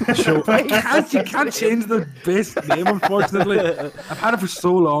 You can't change the base name, unfortunately. I've had it for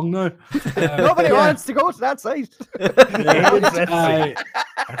so long now. Nobody wants to go to that site.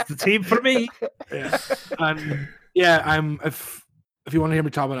 That's the team for me. And if you want to hear me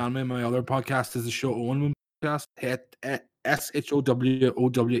talk about anime, my other podcast is the Show Owen podcast.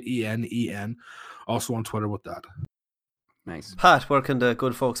 SHOWOWENEN. Also on Twitter with that. Nice. Pat, where can the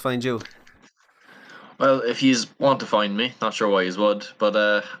good folks find you? Well, if you want to find me, not sure why you would, but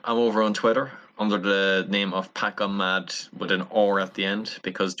I'm over on Twitter under the name of Pack on Mad with an R at the end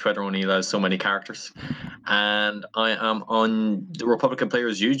because Twitter only allows so many characters. And I am on the Republican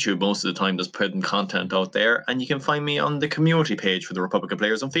Players YouTube most of the time, just putting content out there. And you can find me on the community page for the Republican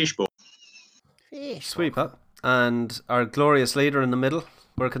Players on Facebook. Sweet, Pat. And our glorious leader in the middle,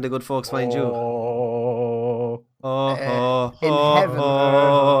 where can the good folks find you? In heaven.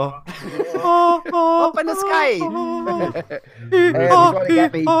 Up in the sky. He's going to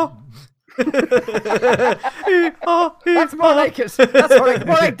get me. That's more like it. That's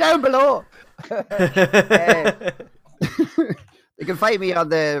more like down below. You can find me on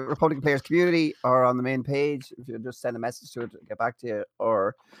the Republican Players community or on the main page. If you just send a message to it, get back to you.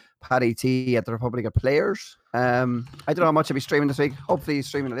 Or Paddy T at the Republican Players. I don't know how much I'll be streaming this week. Hopefully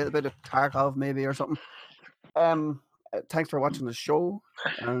streaming a little bit of Tarkov maybe or something. Thanks for watching the show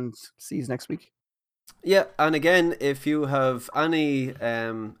and see you next week. Yeah, and again, if you have any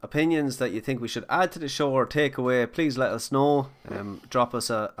opinions that you think we should add to the show or take away, please let us know. Drop us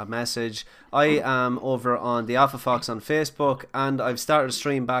a message. I am over on the Alpha Fox on Facebook, and I've started to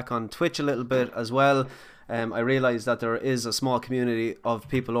stream back on Twitch a little bit as well. I realise that there is a small community of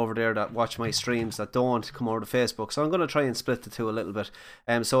people over there that watch my streams that don't come over to Facebook, so I'm going to try and split the two a little bit.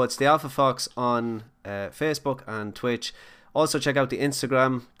 So it's the Alpha Fox on Facebook and Twitch. Also check out the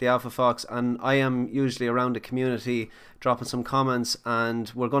Instagram, the Alpha Fox, and I am usually around the community dropping some comments, and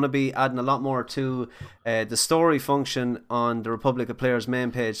we're going to be adding a lot more to the story function on the Republic of Players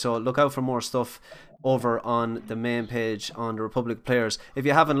main page, so look out for more stuff over on the main page on the Republic of Players. If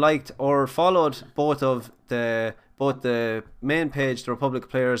you haven't liked or followed both the main page, the Republic of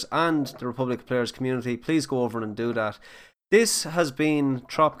Players, and the Republic of Players community, please go over and do that. This has been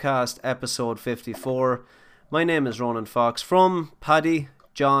Tropcast episode 54. My name is Ronan Fox. From Paddy,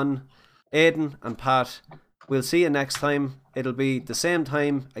 John, Aidan and Pat, we'll see you next time. It'll be the same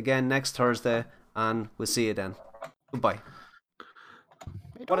time again next Thursday, and we'll see you then. Goodbye.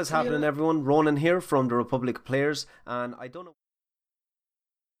 What is happening, everyone? Ronan here from the Republic of Players, and I don't know